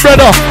set, my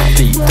brother.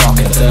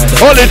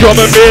 Only drum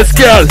and bass,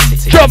 girl.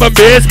 Drum and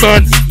bass,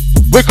 man.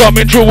 We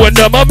coming through and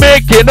them are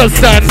making a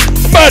stand.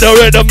 Matter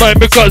in the mind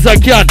because I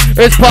can.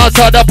 It's part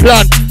of the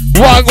plan.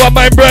 Wagwan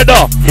my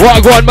brother,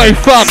 wagwan my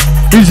fam.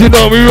 Easy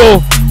now we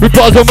roll. We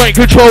pause on mind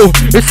control.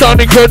 It sound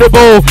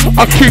incredible.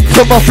 I keep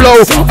to my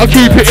flow. I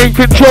keep it in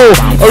control.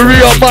 A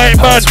real mind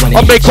man.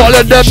 I make all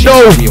of them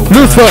know.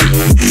 Listen.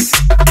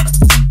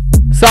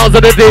 Sounds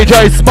of the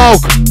DJ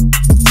Smoke.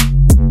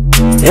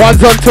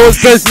 One's on tour's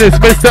business.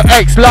 Mr.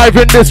 X live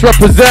in this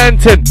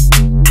representing.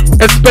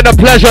 It's been a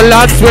pleasure,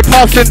 lads. We're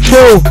passing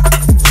through.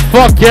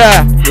 Fuck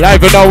yeah,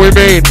 live and how we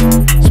mean.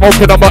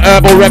 Smoking on my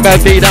herbal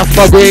remedy, that's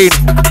my green.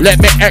 Let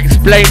me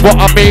explain what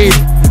I mean.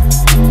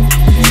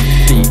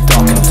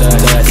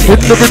 In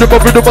the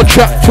rhythm of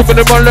trap, two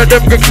minutes and let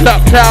them get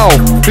clapped now.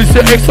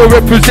 Mr. X are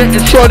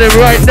representing shining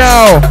right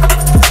now.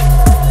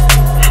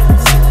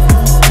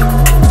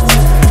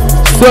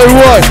 So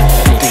what?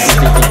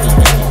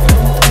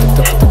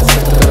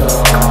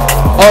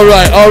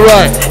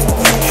 Alright.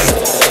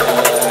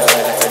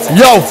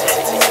 Yo,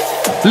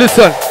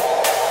 listen.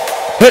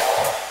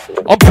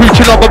 I'm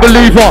preaching, I'm a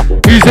believer.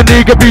 He's an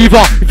eager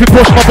beaver. If you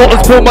push my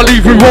buttons, pull my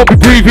lever, you won't be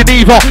breathing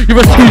either. You're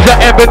a squeezer,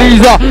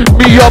 Ebenezer.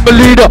 Me, I'm a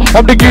leader.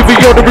 I'm the giver,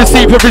 you're the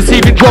receiver.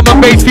 Receiving drum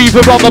and bass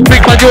fever. I'm a big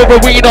man, you're a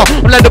wiener.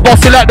 I'm like the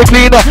boss, you like the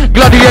cleaner.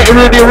 Gladiator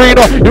in the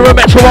arena. You're a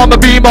metro, I'm a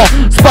beamer.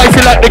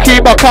 Spicy like the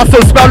keeper.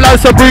 Custom smell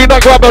like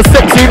Sabrina. Grab a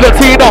sexy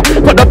Latina.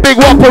 Put the big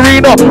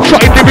whopperina.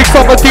 Shotting lyrics,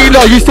 I'm a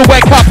dealer. Used to wear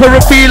capper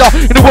and feeler.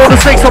 In the world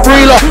of snakes, I'm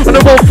realer. And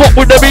I won't fuck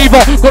with them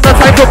either. Got no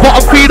time for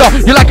bottom feeder.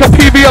 You're like a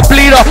PB and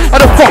bleeder.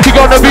 And a fucking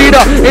on the reader,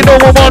 ain't no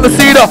one wanna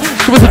see her.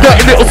 She was a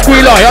dirty little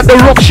squealer, I had the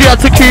rock, she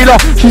had tequila.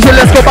 She said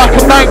let's go back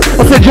and bang,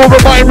 I said you're a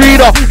mind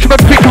reader. She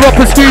went pick her up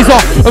and squeeze her,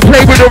 and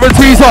play with her and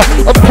tease her,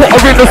 and put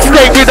her in the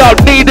state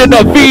without needing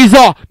a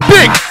visa.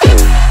 Big!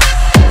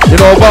 You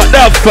know about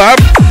that, fam?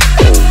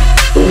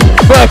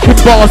 Working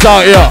bars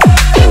out here,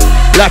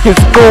 like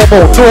it's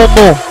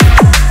normal.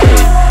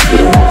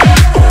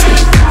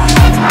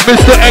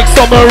 Mr. X,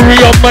 I'm a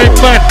real main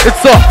man.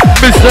 It's a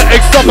Mr.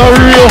 X, I'm a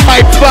real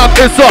hype fam.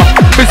 It's a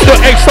Mr.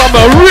 X, I'm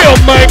a real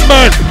main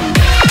man.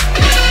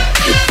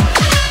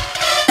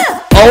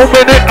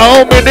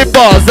 How many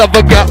bars have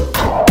I got?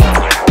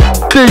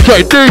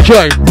 DJ,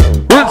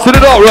 rinsing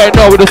it out right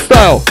now with the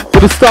style,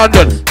 with the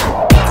standards.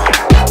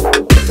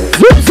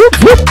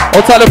 Zip.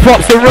 Outside the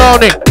props and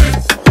rounding.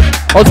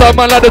 Outside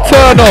man like the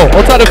Turno.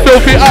 Outside the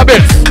filthy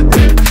habits.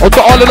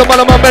 Outside all of the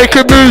man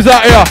making moves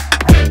out here.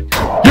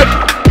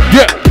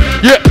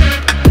 Yeah.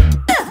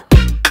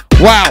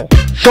 Wow,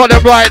 shot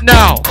them right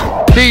now.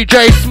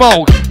 DJ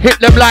Smoke, hit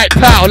them like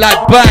pow,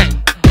 like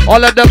bang.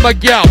 All of them are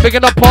girl,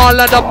 picking up all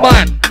of the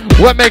man.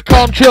 When they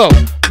come true,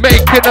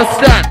 making a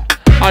stand.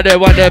 And they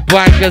want their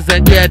bangers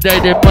and yeah, they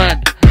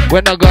demand.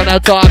 We're not gonna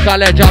talk all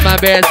the drum and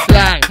bass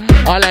slang.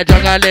 All the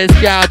junglist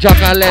girl,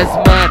 junglist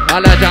man.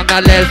 All the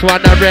junglist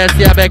wanna rest,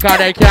 yeah, because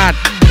they can.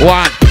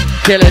 One,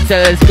 kill it till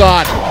it's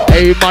gone.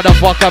 Hey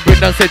motherfucker, bring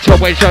the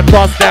situation,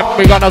 trust them,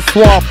 we gonna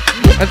swap.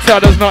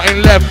 Until there's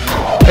nothing left.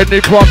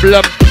 Any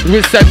problem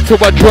we sent to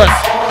address.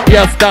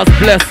 Yes, that's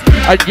blessed,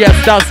 and yes,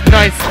 that's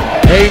nice.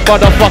 Hey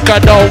motherfucker,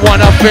 don't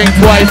wanna think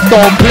twice.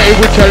 Don't play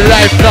with your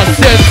life, not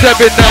sense to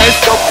be nice.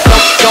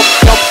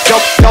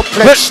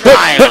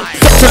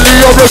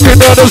 Certainly I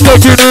reckon that I'm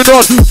taking it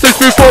on. Since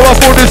before I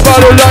fought this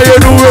battle, I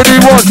had already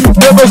won.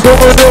 Never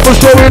coming, never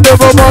showing,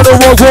 never matter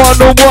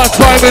what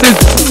time it is.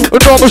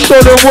 And I'ma show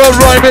them what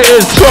rhyme it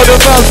is. Show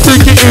them how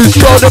sick it is,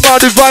 show them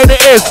how divine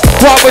it is.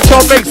 Right with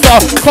your mixer,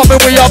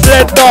 coming with your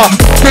blender.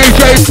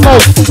 DJ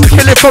Smoke,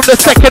 kill it from the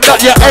second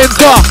that you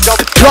enter.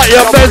 Like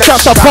your men's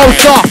that's a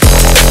poster.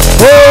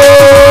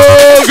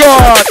 Oh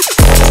God!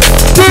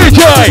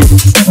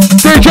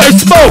 DJ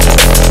Smoke!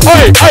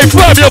 Hey,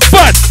 fam, you're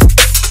bad!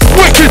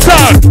 Wicked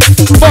sound!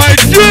 My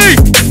G!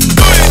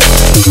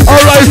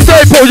 Alright,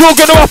 Staple, you're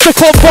gonna have to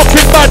come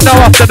fucking mad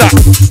now after that.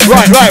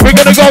 Right, we're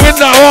gonna go in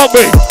now, aren't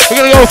we?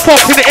 We're gonna go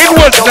fucking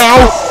inwards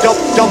now.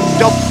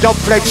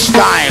 Dubplate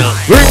style.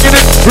 Bringing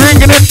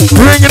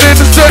in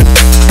the set.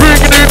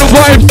 Bringing in the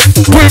vibes.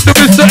 With the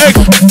Mr. X.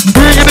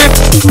 Bringing in,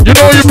 you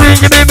know you're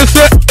bringing in the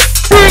set.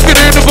 Bringing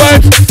in the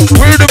vibes.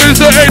 With the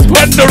Mr. X.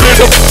 Pan the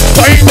rhythm.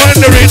 Vibe pan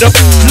the rhythm.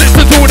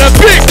 Listen to the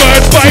big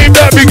man. Vibe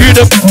that big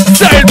rhythm.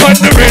 Style pan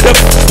the rhythm.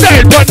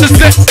 Style pan the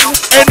set.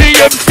 Any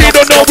MC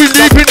don't know we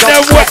leaving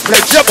them wet.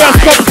 Your best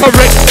come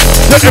correct.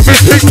 let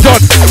everything done.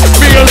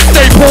 Me and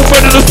Staple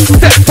ready to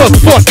step for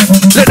fun.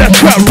 Let that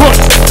track run,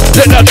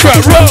 let that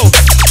track roll.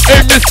 Hey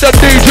Mr.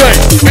 DJ,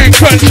 in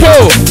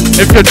control.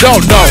 If you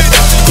don't know,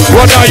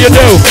 what now you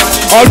do?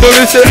 I'll do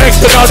Mr. X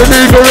and I'll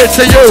deliver it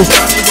to you.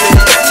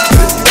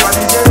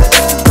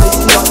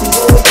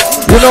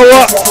 You know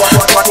what?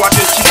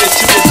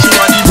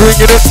 Bring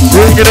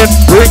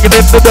it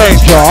in the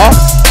danger.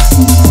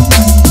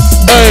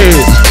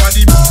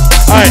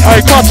 Hey,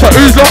 hey, Carter,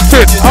 who's locked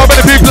in? How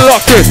many people are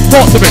locked in?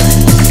 Talk to me.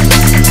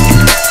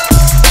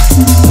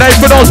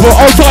 Nathan Osborne,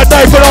 outside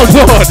Nathan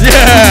Osborne.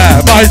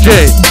 Yeah, my G.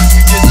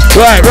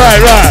 Right.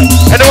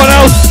 Anyone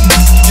else?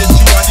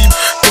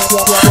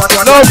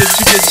 No.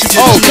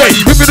 Okay,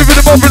 give me the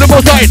rhythm on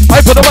side.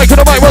 I put the mic on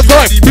the mic one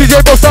time.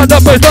 DJ will stand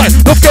up by side.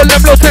 Let's get them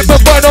lost in,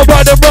 but find out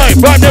right and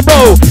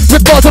roll.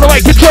 With bars on the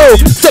mic control.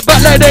 Step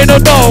back like they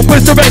don't know.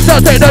 Mr. X, I'll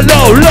take the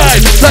low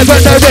line. Like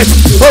when they're rich,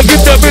 I'll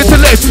give them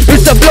intellect.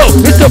 It's the flow.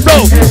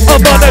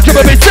 I'm on that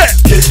triple bass set.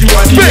 Big,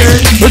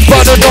 it's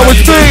fun and know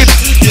it's speed.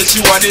 It's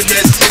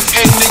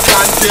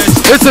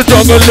a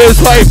junglist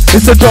hype,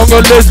 it's a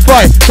junglist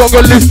fight.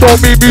 Junglist on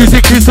me,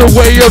 music is a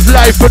way of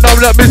life. And I'm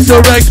like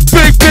Mr. X,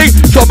 big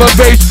drum and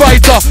bass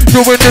fighter.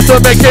 Doing this and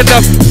making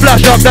them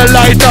flash up the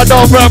light. I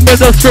don't run with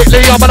the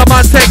strictly, I'm on a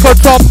man take a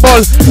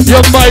tumble.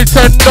 You might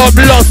end up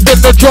lost in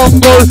the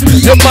jungle.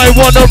 You might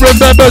wanna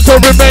remember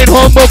to remain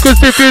humble, cause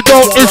if you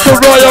don't, it's a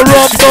Royal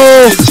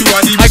Rumble.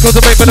 I got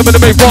to make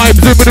vibes,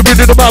 zoom with the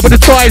rhythm, I'm with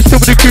the tribe.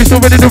 Still with the crew, still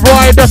ready to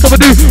ride. That's what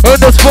I do,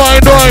 and that's fine,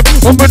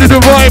 I'm ready to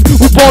rhyme.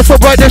 We boss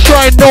up right there,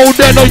 shine. No,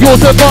 they're not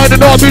yours and mine,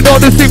 and I've been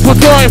on this thing for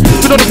time.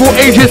 Been on it for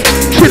ages,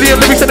 trillion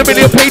lyrics and a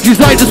million pages.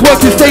 I just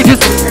work in stages,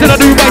 then I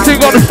do my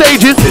thing on the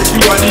stages.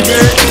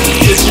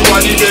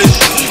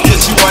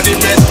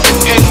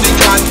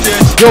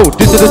 Yo,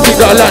 this is the thing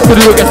that I like to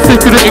do. I get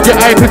sick with it and get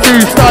hype and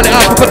do. Start it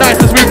out for nice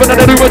and smooth,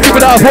 and I do what you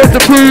without voice to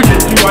prove.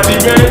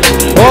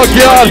 Oh,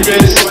 girl,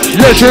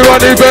 yes, you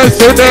want the best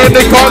in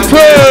the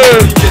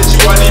content.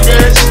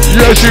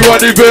 Yes, you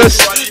want the best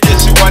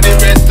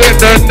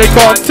in the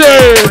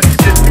content.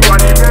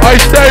 I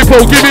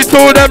Staple, give it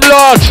to them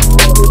large.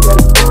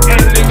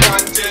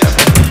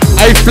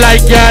 I fly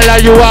girl,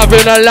 are you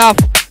having a laugh?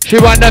 She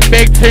want the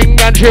big thing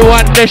and she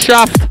want the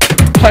shaft.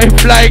 I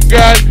fly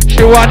girl,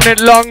 she want it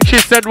long. She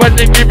said when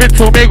you give it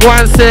to me, go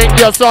and sing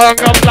your song.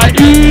 I'm like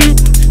ooh.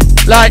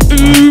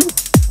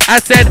 I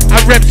said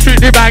I rep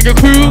straight the bag of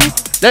crew.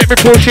 Let me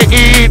push it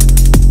in.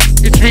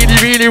 It's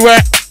really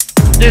wet.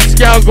 This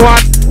girl go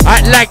on,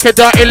 I like a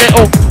dirty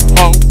little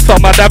hunk.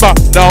 Some of them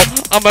no,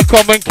 I'ma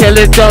come and kill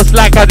it just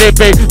like I did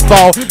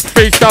before.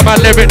 Freestyle my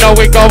lyric, now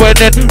we going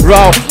in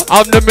row.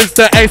 I'm the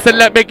Mr. X and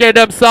let me get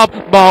them some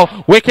more.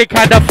 Wicked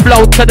kind of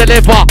flow to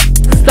deliver,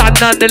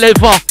 stand and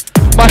deliver.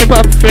 My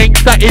man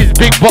thinks that he's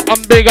big but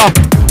I'm bigger.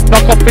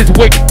 Knock off his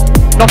wig,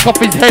 knock off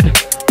his head.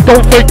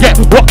 Don't forget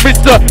what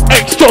Mr.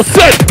 X just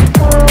said.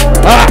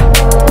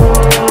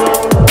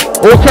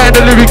 All kind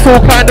of lyrics, all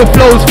kind of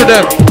flows for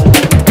them.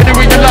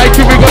 Anyway you like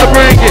it, we gotta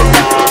bring it.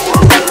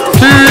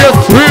 Serious.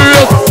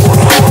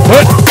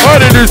 I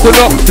didn't listen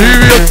up,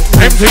 serious.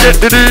 Aim to get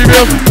the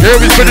devious. Yeah,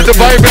 we spinning the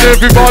vibe and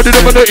everybody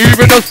them and the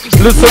evenness.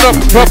 Listen up,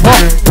 proper,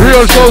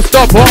 real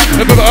showstopper.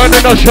 If I'm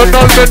earning a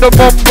national, then the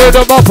mum with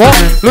a mopper.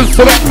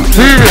 Listen up,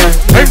 serious.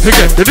 Aim to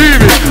get the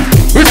devious.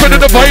 We spinning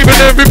the vibe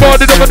and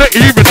everybody them and the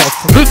evenness.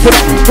 Listen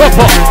up,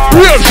 proper,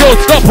 real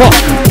showstopper.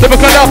 Never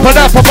cut up and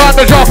up about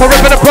the dropper,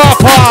 ripping the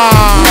proper.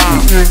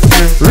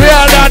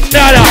 Real and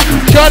nada.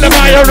 Shut them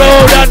on your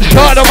road and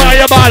shut them on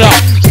your mother.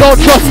 Don't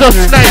trust a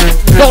snake,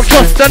 don't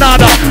trust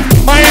another.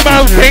 My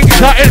man thinks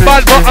that is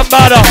bad but I'm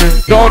madder.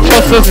 Don't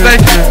trust a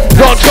snake,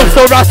 don't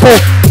trust a rattle.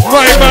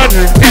 My man,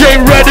 he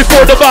ain't ready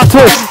for the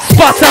battle.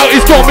 Spat out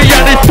his dummy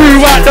and he threw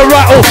out the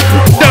rattle.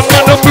 Them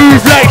man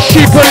move like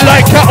sheep and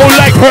like cattle,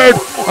 like herd.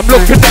 I'm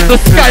looking at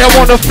the sky, I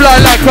wanna fly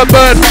like a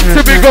bird.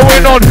 To be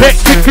going on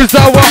hectic is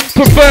how I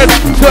preferred.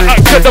 To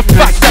accept the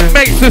fact that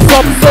makes this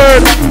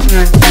absurd.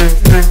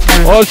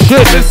 Oh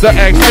shit, Mr.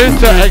 X.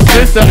 It's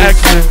Mr. X.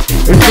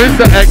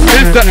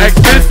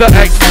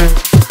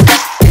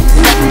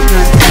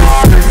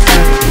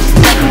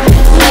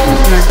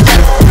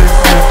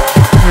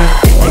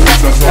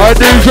 I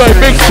DJ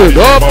mix it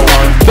up.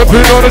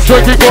 Stepping on the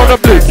track, you gonna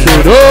mix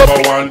it up.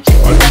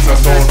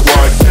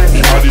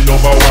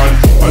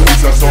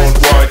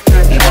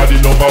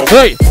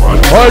 Hey,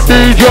 I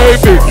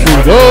DJ mix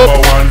it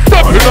up.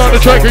 Stepping on the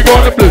track, you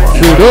gonna mix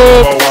it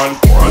up.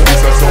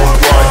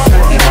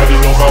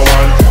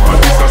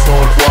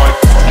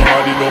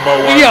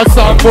 Yeah,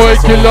 some boy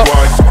killer.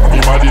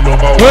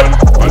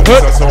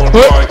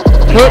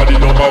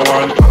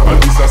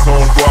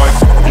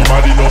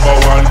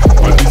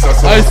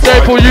 I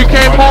Staple, you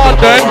came hard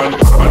then.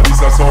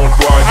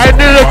 I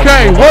Nilla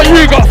K, what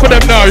you got for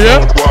them now,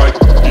 yeah?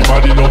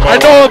 I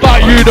know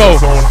about you though.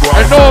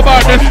 I know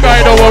about this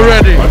guy though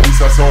already.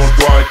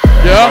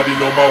 Yeah?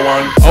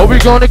 Are we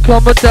gonna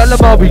come and tell them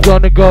how we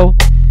gonna go?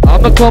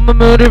 I'ma come and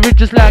murder it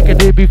just like I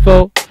did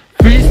before.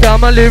 Freestyle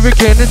my lyric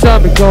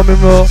anytime we coming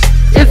raw.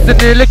 It's the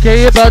Nilla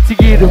K about to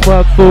get them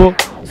up for.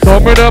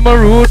 Some of them are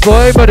rude,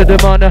 boy, but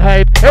them on the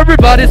hype.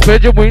 Everybody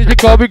spread your wings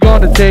because we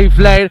gonna take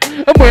flight.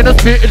 And when I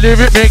spit a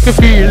lyric, make you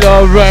feel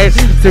alright.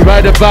 So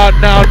right about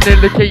now,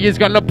 Nilla K is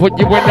gonna put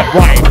you in the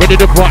right. Into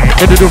the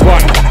right, into the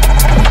right.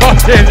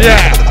 Fucking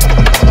yeah.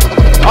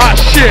 Ah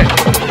shit.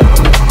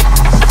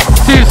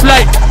 Seems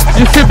like,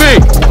 you see me,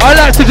 I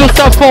like to just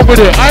have fun with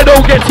it. I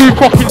don't get too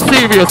fucking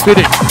serious with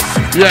it.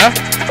 Yeah?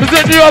 Because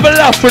then you have a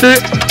laugh with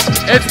it,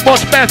 it's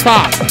much better.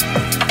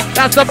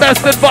 That's the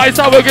best advice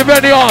I will give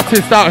any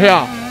artist out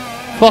here.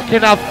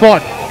 Fucking have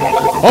fun.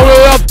 I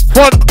will have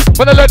fun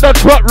when I let the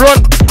truck run.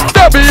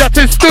 Don't be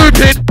acting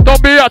stupid,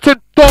 don't be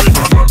acting dumb.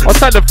 I'll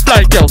tell the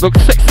fly girl, look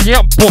sexy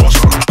and bush.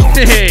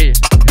 Hey,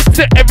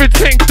 see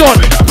everything done.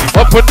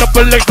 Open up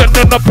her legs and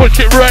then I push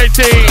it right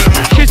in.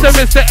 She said,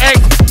 Mr. X,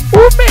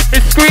 who make me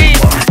scream?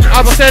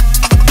 I said,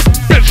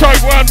 bitch, I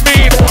want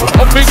me.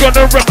 And we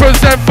gonna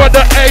represent for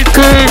the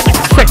A-team.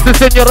 Sexy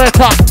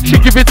senorita, she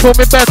give it to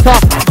me better.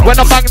 When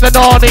I bang the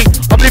nani,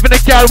 I'm leaving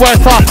the girl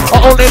wetter. I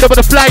only live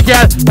with a fly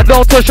girl, I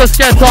don't touch her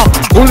skater.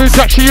 Only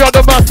track she on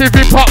the massive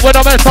impact when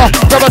I met her.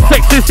 Grab a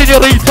sexy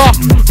senorita,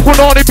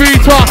 punani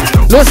beater.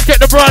 Let's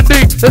get the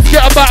brandy, let's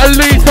get about a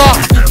liter.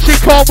 She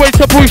can't wait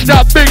to push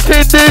that big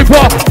thing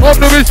deeper. I'm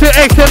the Mr.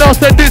 X and I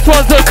said this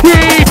one's a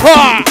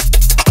creeper.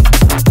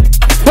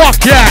 Fuck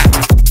yeah.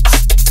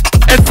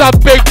 It's a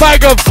big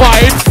bag of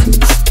vibes.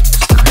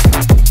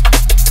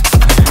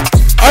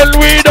 And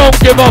we don't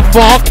give a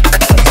fuck.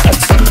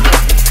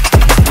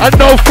 And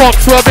no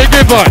fucks will be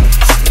given.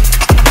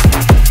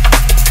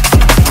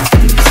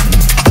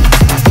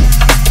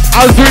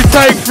 As we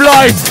take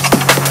flight.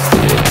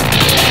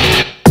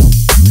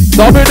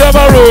 Some of them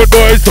are rude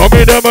boys, some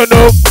of them are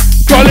no.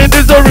 Calling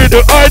this a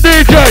riddle, I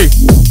DJ.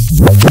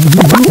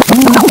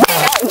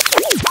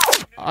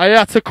 I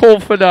had to call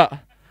for that.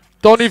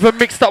 Don't even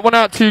mix that one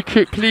out too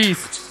quick,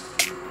 please.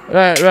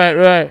 Right.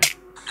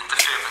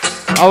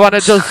 I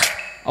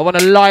wanna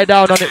lie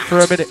down on it for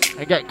a minute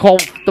and get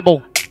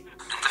comfortable.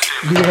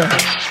 Yeah.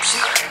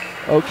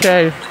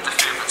 Okay.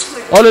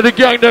 All of the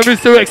gang there,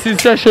 Mr. X in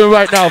session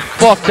right now.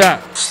 Fuck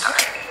that.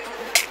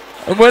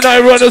 And when I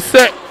run a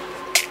set,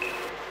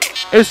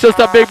 it's just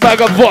a big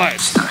bag of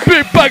vibes.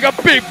 Big bag of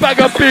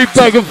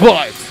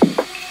vibes.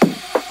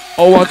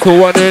 I want to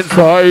run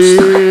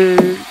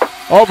inside.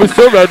 I'll be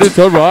so ready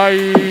to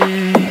ride.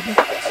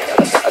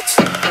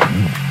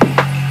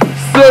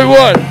 Say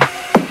what?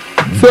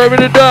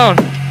 Serving it down.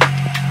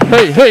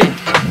 Hey.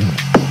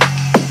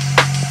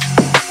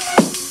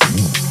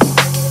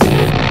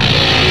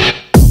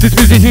 This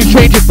music is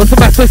changing, but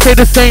some aspects stay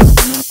the same.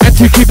 And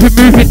to keep it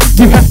moving,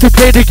 you have to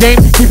play the game.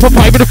 Keep on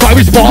fighting the fire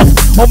is boss.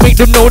 I'll make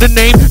them know the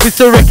name.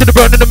 Mr. X to the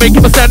burn and make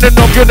him a stand. And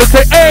I'm gonna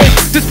say, hey,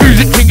 this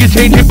music thing is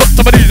changing, but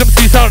some of these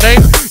MCs sound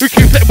lame. Who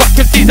keeps letting back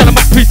MCs on the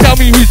map? Please tell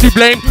me who's to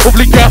blame.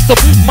 Hopefully gas up,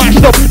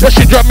 mashed up, that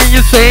shit drive me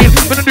insane.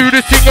 When I do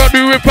this thing, I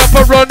do it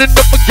proper, running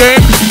up a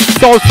game.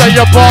 So say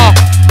your bar,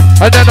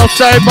 and then I'll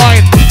say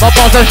mine. My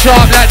bars are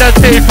sharp like the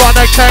teeth on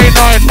a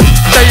canine.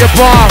 Say your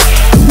bar,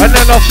 and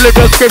then I'll flip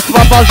the script.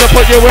 My bars will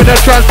put you in a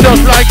trance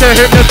just like a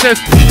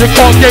hypnotist. You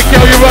can't get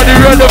girl, you run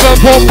irrelevant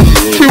pump.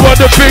 She want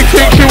the big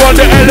thing, she want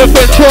the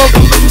elephant trunk.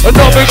 And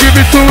I'm gonna give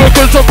it to her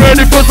cause I'm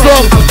ready for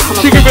some.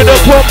 She give me the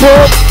pump.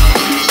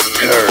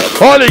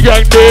 All the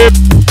gang them,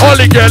 all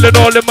the girl and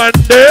all the man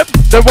them.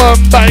 The one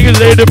bang is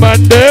lady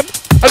man them.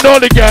 And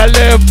all the girl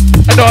them,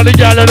 and all the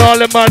girl and all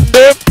the man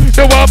them.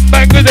 The one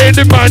bang is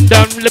lady man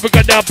them. Live a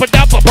down, put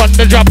up on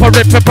the drop, a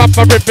rip it, pop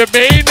a rip it.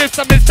 Me, it's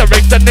a Mr.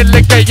 X and Nilla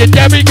K,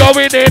 yeah, we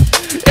going in.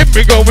 If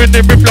we going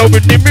in, we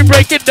flowing in, we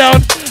break it down.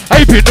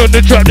 I've been on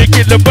the track to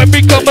kill them when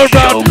we come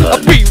around.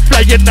 I've been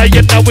flying now,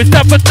 you know, it's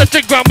time for touch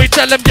the ground. We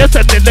tell them yes,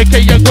 and Nilla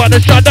K, you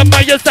wanna shot them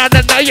on your side,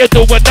 and now you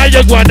do it, now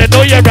you wanna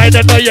know you're right,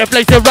 I know your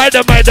place, you're right,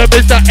 I'm right,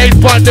 Mr. X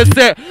on the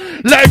set.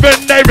 Live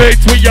and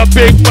direct with your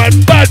big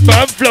man, bad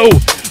man flow.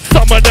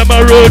 Some of them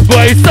are road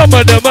boys, some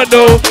of them are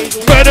no.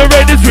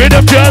 Murdering this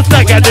rhythm just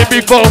like I did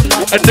before.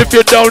 And if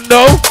you don't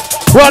know,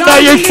 what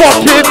are you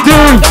fucking do?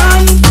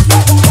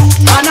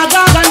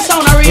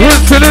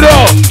 Listen it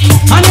up.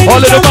 All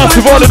of the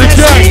massive, all of the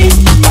gang.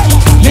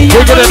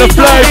 We're getting the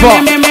flavor.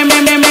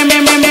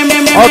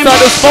 Outside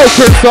the smoke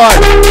inside.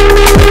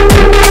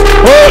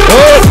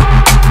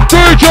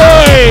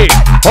 DJ!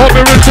 I'll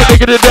be rich and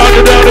digging it down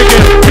and down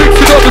again.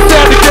 Mix it up the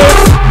sound again.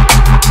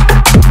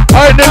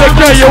 I Nilla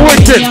K, you're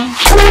wicked.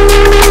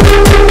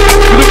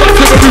 With the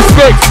maximum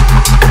respect.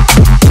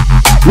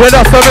 Yeah,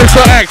 that's the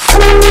Mr. X.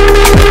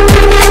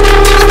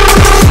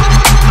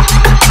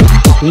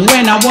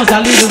 When I was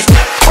a little.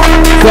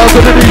 Sounds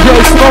of the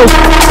DJ Smoke.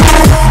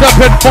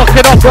 Stepping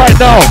fucking up right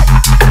now.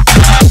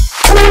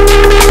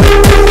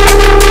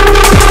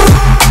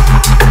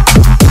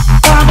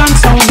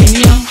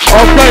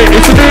 Okay,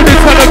 it's nearly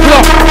 10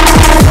 o'clock.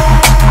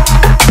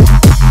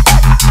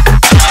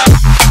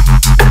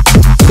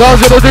 Sounds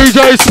of the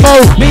DJ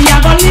Smoke. Me a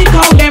go lick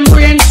out them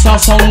brains so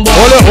some boy.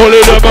 All of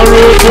them a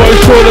road boy,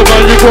 show them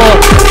how you go.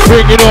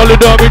 Bringing all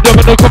the dummy them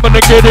and they come and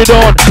they get it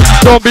on.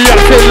 Don't be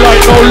acting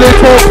like no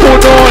little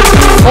put on.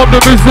 I'm the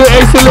Mr.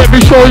 X, so let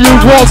me show you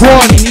what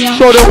one.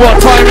 Show them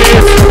what time it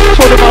is.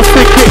 Show them how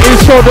sick it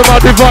show them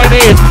how divine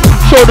it is.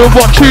 Show them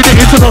what tune it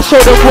is and I'll show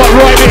them what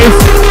rhyme it is.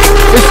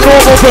 It's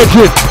normal,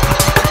 budget.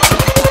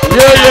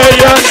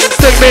 Yeah.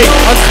 Sing me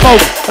and smoke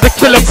and the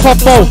killer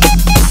combo.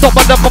 Some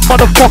of them a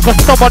motherfucker,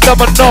 some of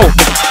them a no.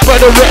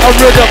 But the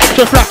rhythm,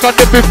 just like I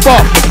did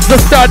before. The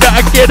style that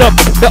I get up,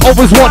 they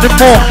always wanted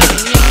more.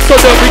 So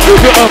then we give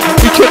it up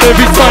each and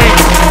every time.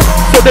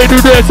 So they do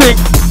their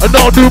thing and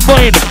I'll do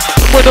mine.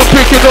 When I'm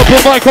picking up a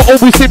mic, I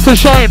always seem to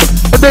shine.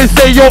 And they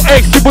say, yo,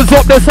 X, you was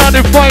up there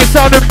sounding fine,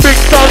 sounding big,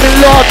 sounding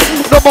large.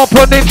 I'm up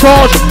and in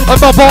charge, and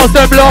my bars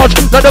them large.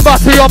 Like the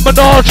battery on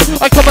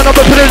Menage. I come and I'm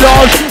up in it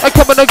large. I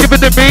come and I'm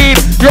giving it mean.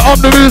 Yeah, I'm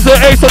the loser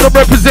X, and I'm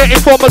representing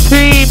for my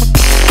team.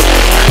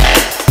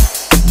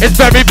 It's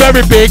very,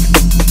 very big.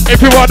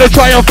 If you wanna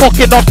try and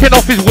fucking knocking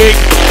off his wig.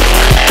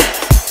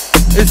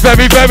 It's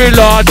very, very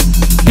large.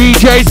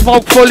 DJ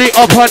Smoke fully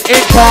up and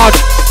in charge.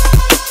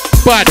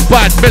 Bad,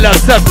 Miller,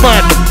 set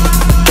man.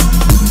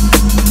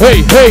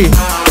 Hey.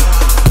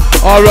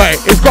 Alright,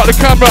 it's got the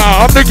camera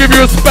out. I'm gonna give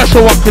you a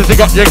special one because you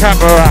got your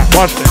camera out.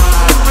 Watch this.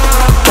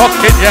 Fuck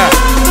it, yeah.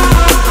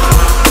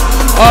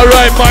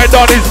 Alright, my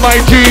Don is my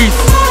G's.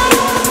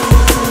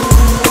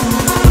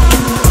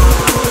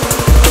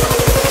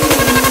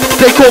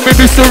 They call me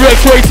Mr.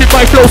 X, rated,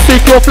 my flow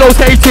sick, your flow's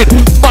hated.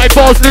 My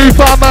bars new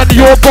fam and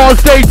your bars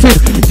dated.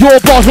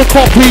 Your bars are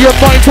copy and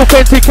mine's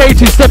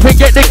authenticated. Step and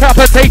get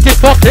decapitated,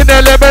 fucking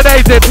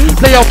eliminated.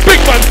 Play a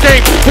big man's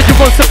game, but you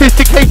weren't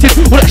sophisticated.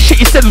 All that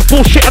shit you said was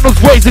bullshit and those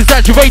ways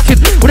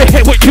exaggerated. When they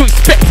hit what you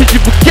expected,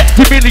 you would get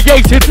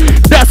humiliated.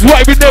 That's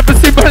why we never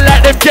seem to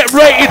let them get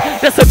rated.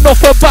 That's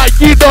enough about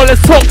you, now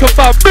let's talk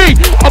about me.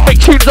 I make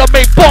tunes, I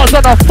make bars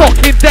on a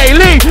fucking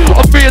daily.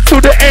 I'm here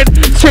till the end,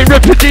 straight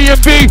rep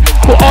D&B.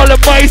 For all of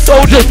my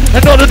soldiers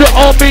and all of the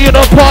army in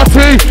our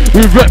party.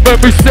 We rep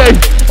when we say,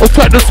 I'll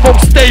take the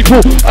Smoke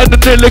staple and the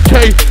Nilla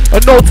K.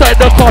 And no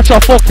take the culture,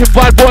 fucking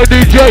bad boy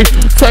DJ.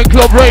 10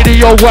 Club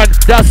Radio 1,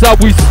 that's how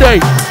we stay.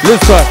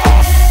 Listen.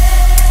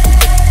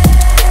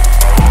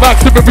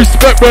 Maximum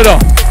respect, brother.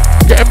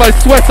 Getting my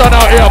sweat on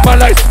out here, man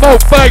like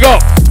Smoke, bag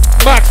up.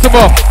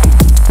 Maximum.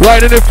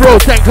 Riding the throat,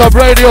 10 Club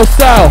Radio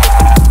style.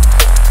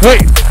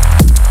 Hey.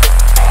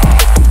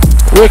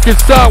 Wicked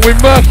sound, we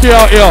murky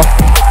out here.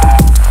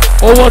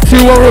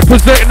 012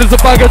 representing as a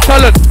bag of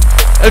talent.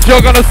 If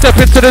you're gonna step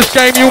into this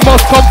game, you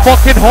must come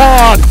fucking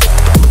hard.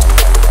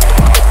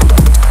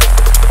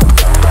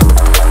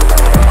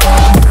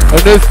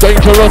 And it's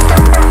dangerous.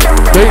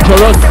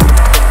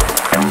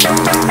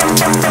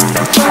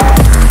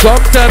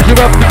 Sometimes you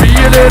have to be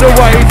a little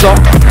wiser.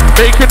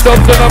 Making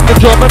dubs and I'm the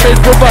drum and bass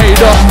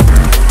provider.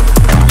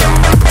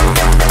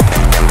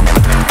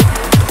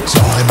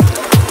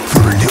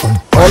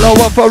 All I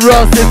want for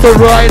us is to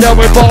ride and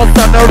we boss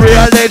and the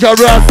real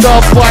dangerous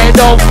stuff. Why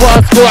don't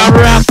fuss, go and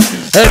rap.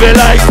 Heavy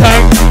like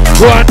tank,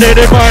 one day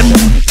the man.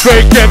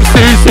 Fake MC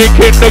sink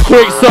in the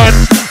quicksand.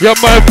 You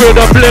might feel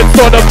the blitz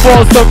on the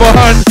force of my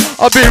hand.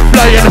 I've been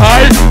flying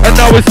high and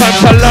now it's time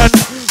to land.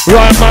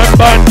 Right man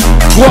band,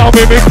 go on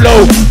with me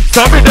flow.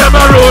 Some of them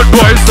are road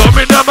boys, some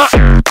of them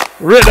are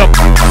rhythm,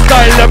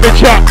 style, let me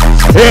chat.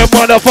 Hey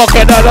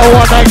motherfucker, that I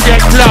wanna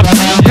get clapped.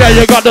 Yeah,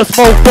 you got the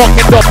Smoke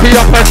fucking dumpy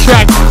up a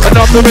track. And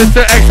I'm the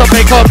Mr. X, I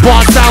make a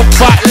bar sound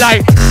fat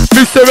like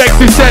Mr. X,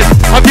 he says,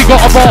 have you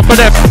got a bar for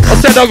them? I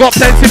said I got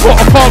plenty, but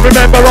I can't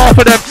remember half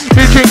of them.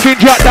 Been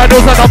drinking Jack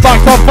Daniels and I'm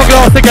back off my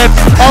glass again.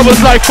 I was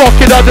like, fuck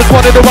it, I just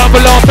wanted to have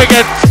a laugh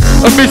again.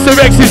 And Mr.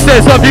 X, he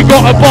says, have you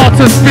got a bar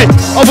to spit?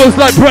 I was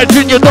like,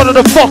 brethren, you're none of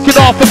the fucking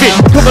half of it.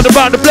 Coming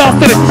around the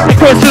blasting it, the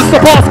questions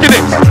stop asking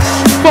it.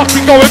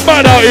 Fucking going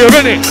mad out here,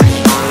 innit?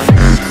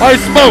 I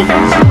Smoke,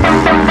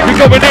 you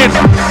going in?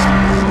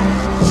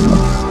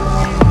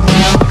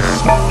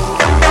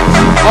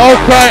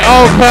 Okay.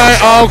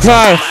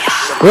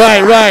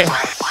 Right.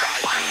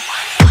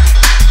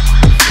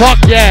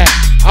 Fuck yeah.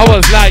 I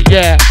was like,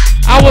 yeah.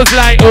 I was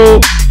like,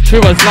 ooh. She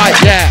was like,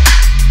 yeah.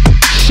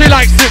 She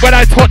likes it when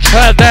I touch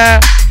her there.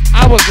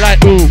 I was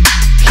like, ooh.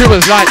 She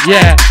was like,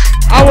 yeah.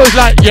 I was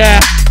like, yeah.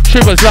 She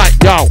was like,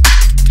 yo.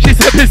 She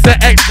said, Mr.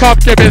 X, come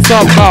give me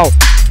some mo.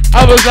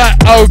 I was like,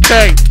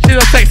 okay. She's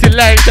a sexy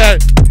lady.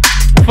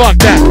 Fuck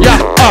that, yeah.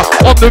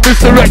 I'm the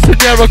Mr. X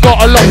and yeah, I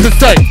got a lot to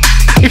say.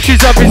 If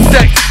she's having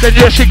sex, then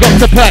yeah, she got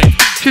to pay.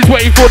 She's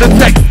waiting for the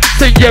text,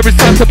 saying yeah, it's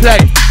time to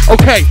play.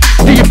 Okay,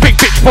 do you big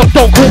bitch, but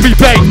don't call me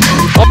babe.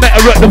 I met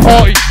her at the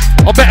party,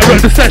 I met her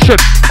at the session.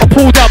 I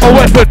pulled out my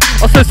weapon,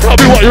 I said, tell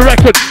me what you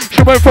reckon. She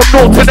went from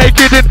naught to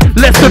naked in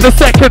less than a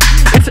second.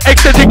 It's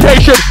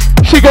X-education,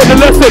 she got the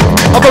lesson.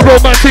 I'm a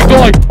romantic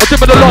guy, I dim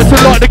the lights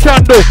and light the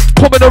candle.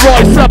 Come in the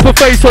right, slap her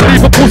face or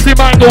leave a pussy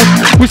mangled.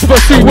 Whisper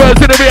 2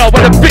 words in the ear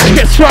when a bitch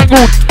gets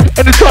strangled.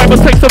 Anytime I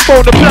text the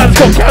phone, the plans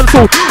got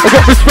cancelled. I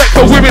got respect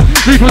for women,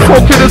 leave them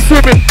talking and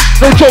swimming.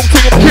 No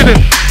joking, I'm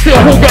kidding, see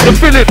I won't get the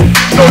feeling.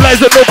 No lies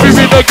and no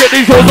feeling, I get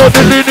these hoes on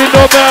the leaning.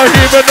 I'm out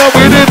here and I'm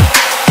winning.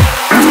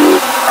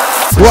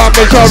 Go on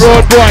with your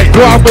road boy,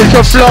 go on with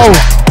your flow.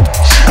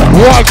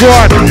 Walk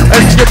on,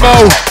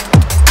 Eskimo.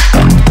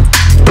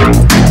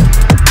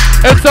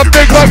 It's a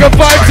big bag of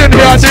vibes in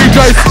here,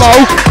 DJ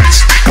Smoke.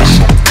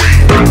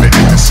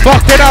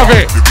 Fucking have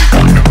it.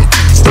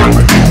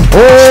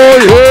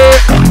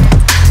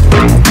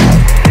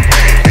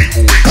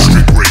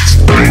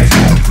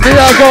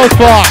 goes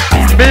far.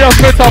 Me a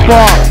fit up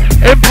bar.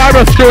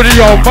 Empire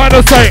Studio, man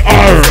a say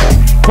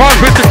can't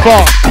fit it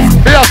far.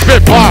 Me a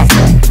spit bar.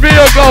 Me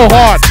a go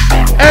hard.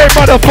 Hey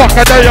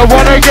motherfucker, do you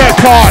wanna get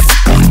caught?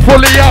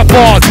 Fully up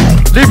bars.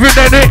 Living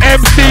in the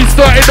MC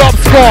started up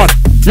squad.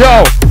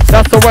 Yo,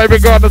 that's the way we're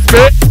gonna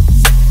spit.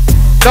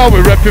 Now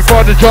we're repping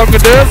for the jungle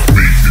days.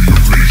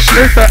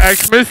 Mr.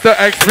 X, Mr.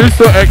 X,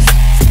 Mr. X.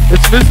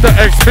 It's Mr.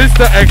 X,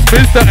 Mr. X,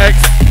 Mr. X.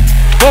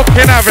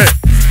 Fucking have it.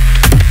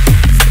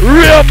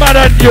 Real mad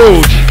and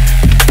huge.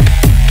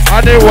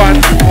 On the one.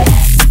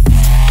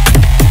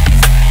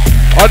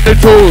 On the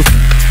tools.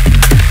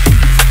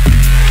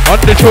 On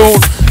the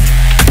tunes.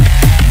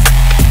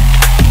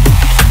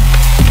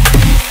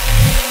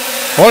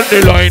 On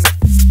the line.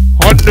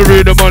 On the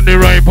rhythm, on the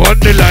rhyme, on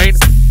the line.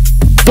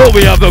 So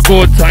we have a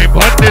good time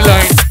on the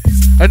line.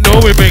 I know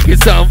we make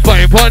it sound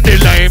fine on the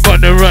line,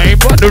 on the rhyme,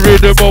 on the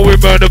rhythm, or we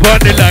murder on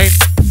the line.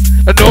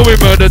 I know we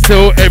murder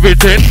till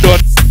everything done.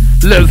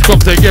 Let's come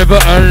together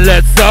and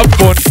let's have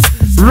fun.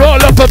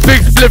 Roll up a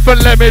big spliff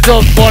and let me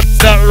just run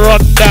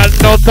that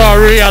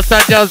notorious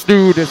and just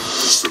do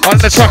this. On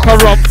the track I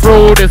run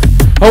through this.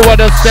 Who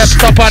wanna step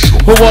up and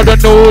who wanna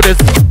know this?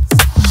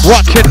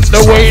 Watching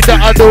the way that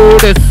I do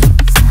this.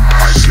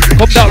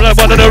 Come down like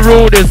one of the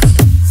rudest.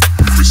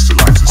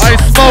 I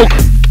smoke.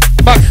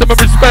 Maximum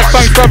respect,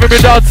 thanks for having me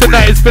down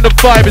tonight. It's been a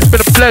vibe, it's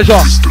been a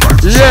pleasure.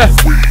 Yeah.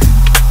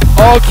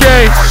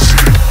 Okay.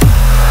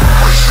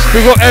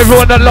 We got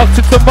everyone that locked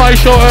into my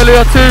show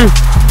earlier too.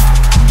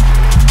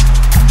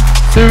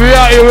 So we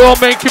out here, we're all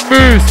making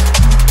moves.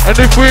 And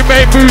if we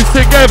make moves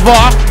together,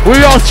 we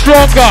are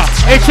stronger.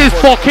 It is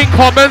fucking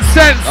common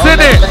sense,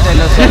 isn't it?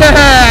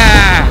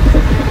 Yeah.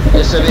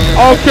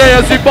 Okay,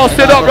 as we bust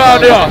it up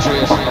round here.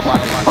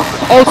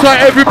 Also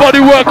everybody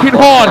working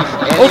hard.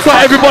 Also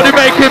everybody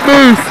making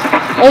moves.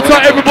 Also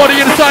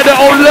everybody inside their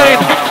own lane.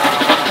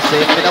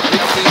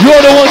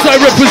 You're the ones I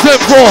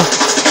represent for.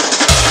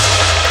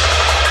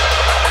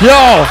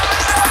 Yo.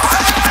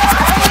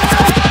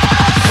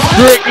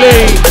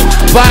 Strictly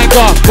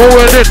banger,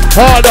 going in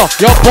harder.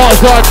 Your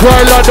bars are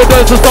dry like the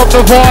deserts of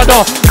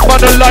Nevada.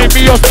 Man like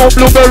me, a smoke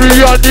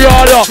blueberry on the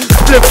other.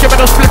 Split, give me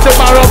the split of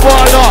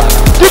marijuana.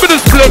 Give me the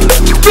split,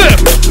 flip.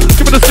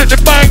 Give me the split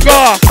of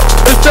banger.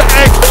 Mr.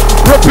 X,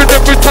 rapping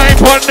every time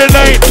on the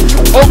line.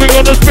 Oh, we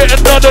gonna spit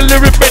another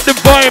lyric, make the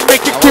vibe,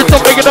 make it quick,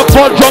 I'm making a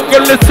pod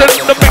jungle, listen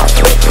to the mix.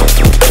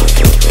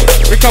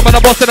 We coming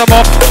and busting them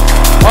up.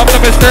 I'm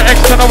the Mr.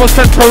 X and I was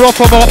sent to rough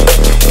them up.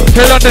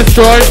 Kill and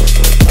destroy.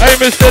 Hey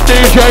Mr.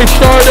 DJ,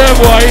 show them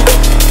why.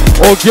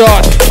 Oh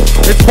God,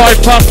 it's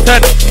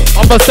 10:05.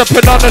 I'm a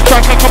stepping on the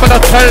track and coming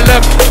and tell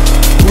them.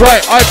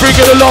 Right, I bring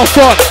you the last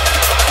one.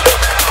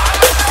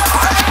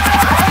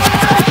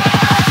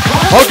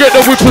 I'll get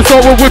the whippers, so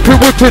we're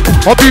whipping.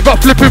 I'll be back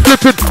flipping.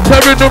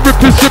 Tearing and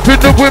ripping, slipping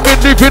the women,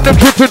 leaving them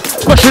dripping.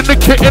 Smashing the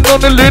kitten on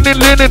the linen.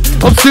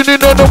 I'm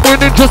sinning on the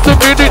winning, just a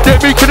minute.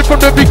 Let me kill it from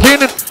the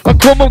beginning. I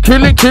come, I'm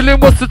killing.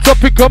 What's the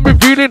topic I'm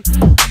revealing?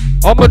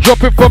 I'ma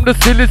drop it from the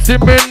ceiling,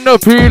 simming,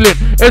 appealing.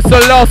 It's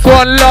the last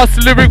one,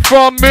 last lyric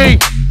from me.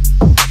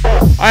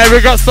 Alright, we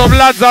got some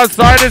lads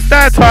outside, it's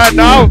their turn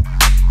now.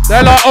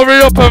 They're like,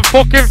 hurry up and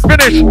fucking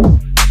finish.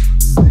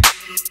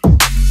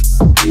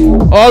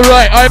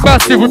 Alright, I'm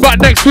massive, we're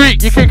back next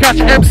week. You can catch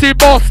MC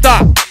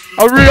Mista,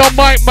 a real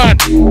mic man.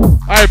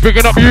 Alright,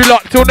 picking up you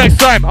lot, till next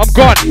time, I'm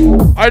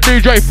gone. I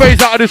DJ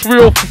phase out of this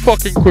real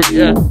fucking quick,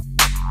 yeah.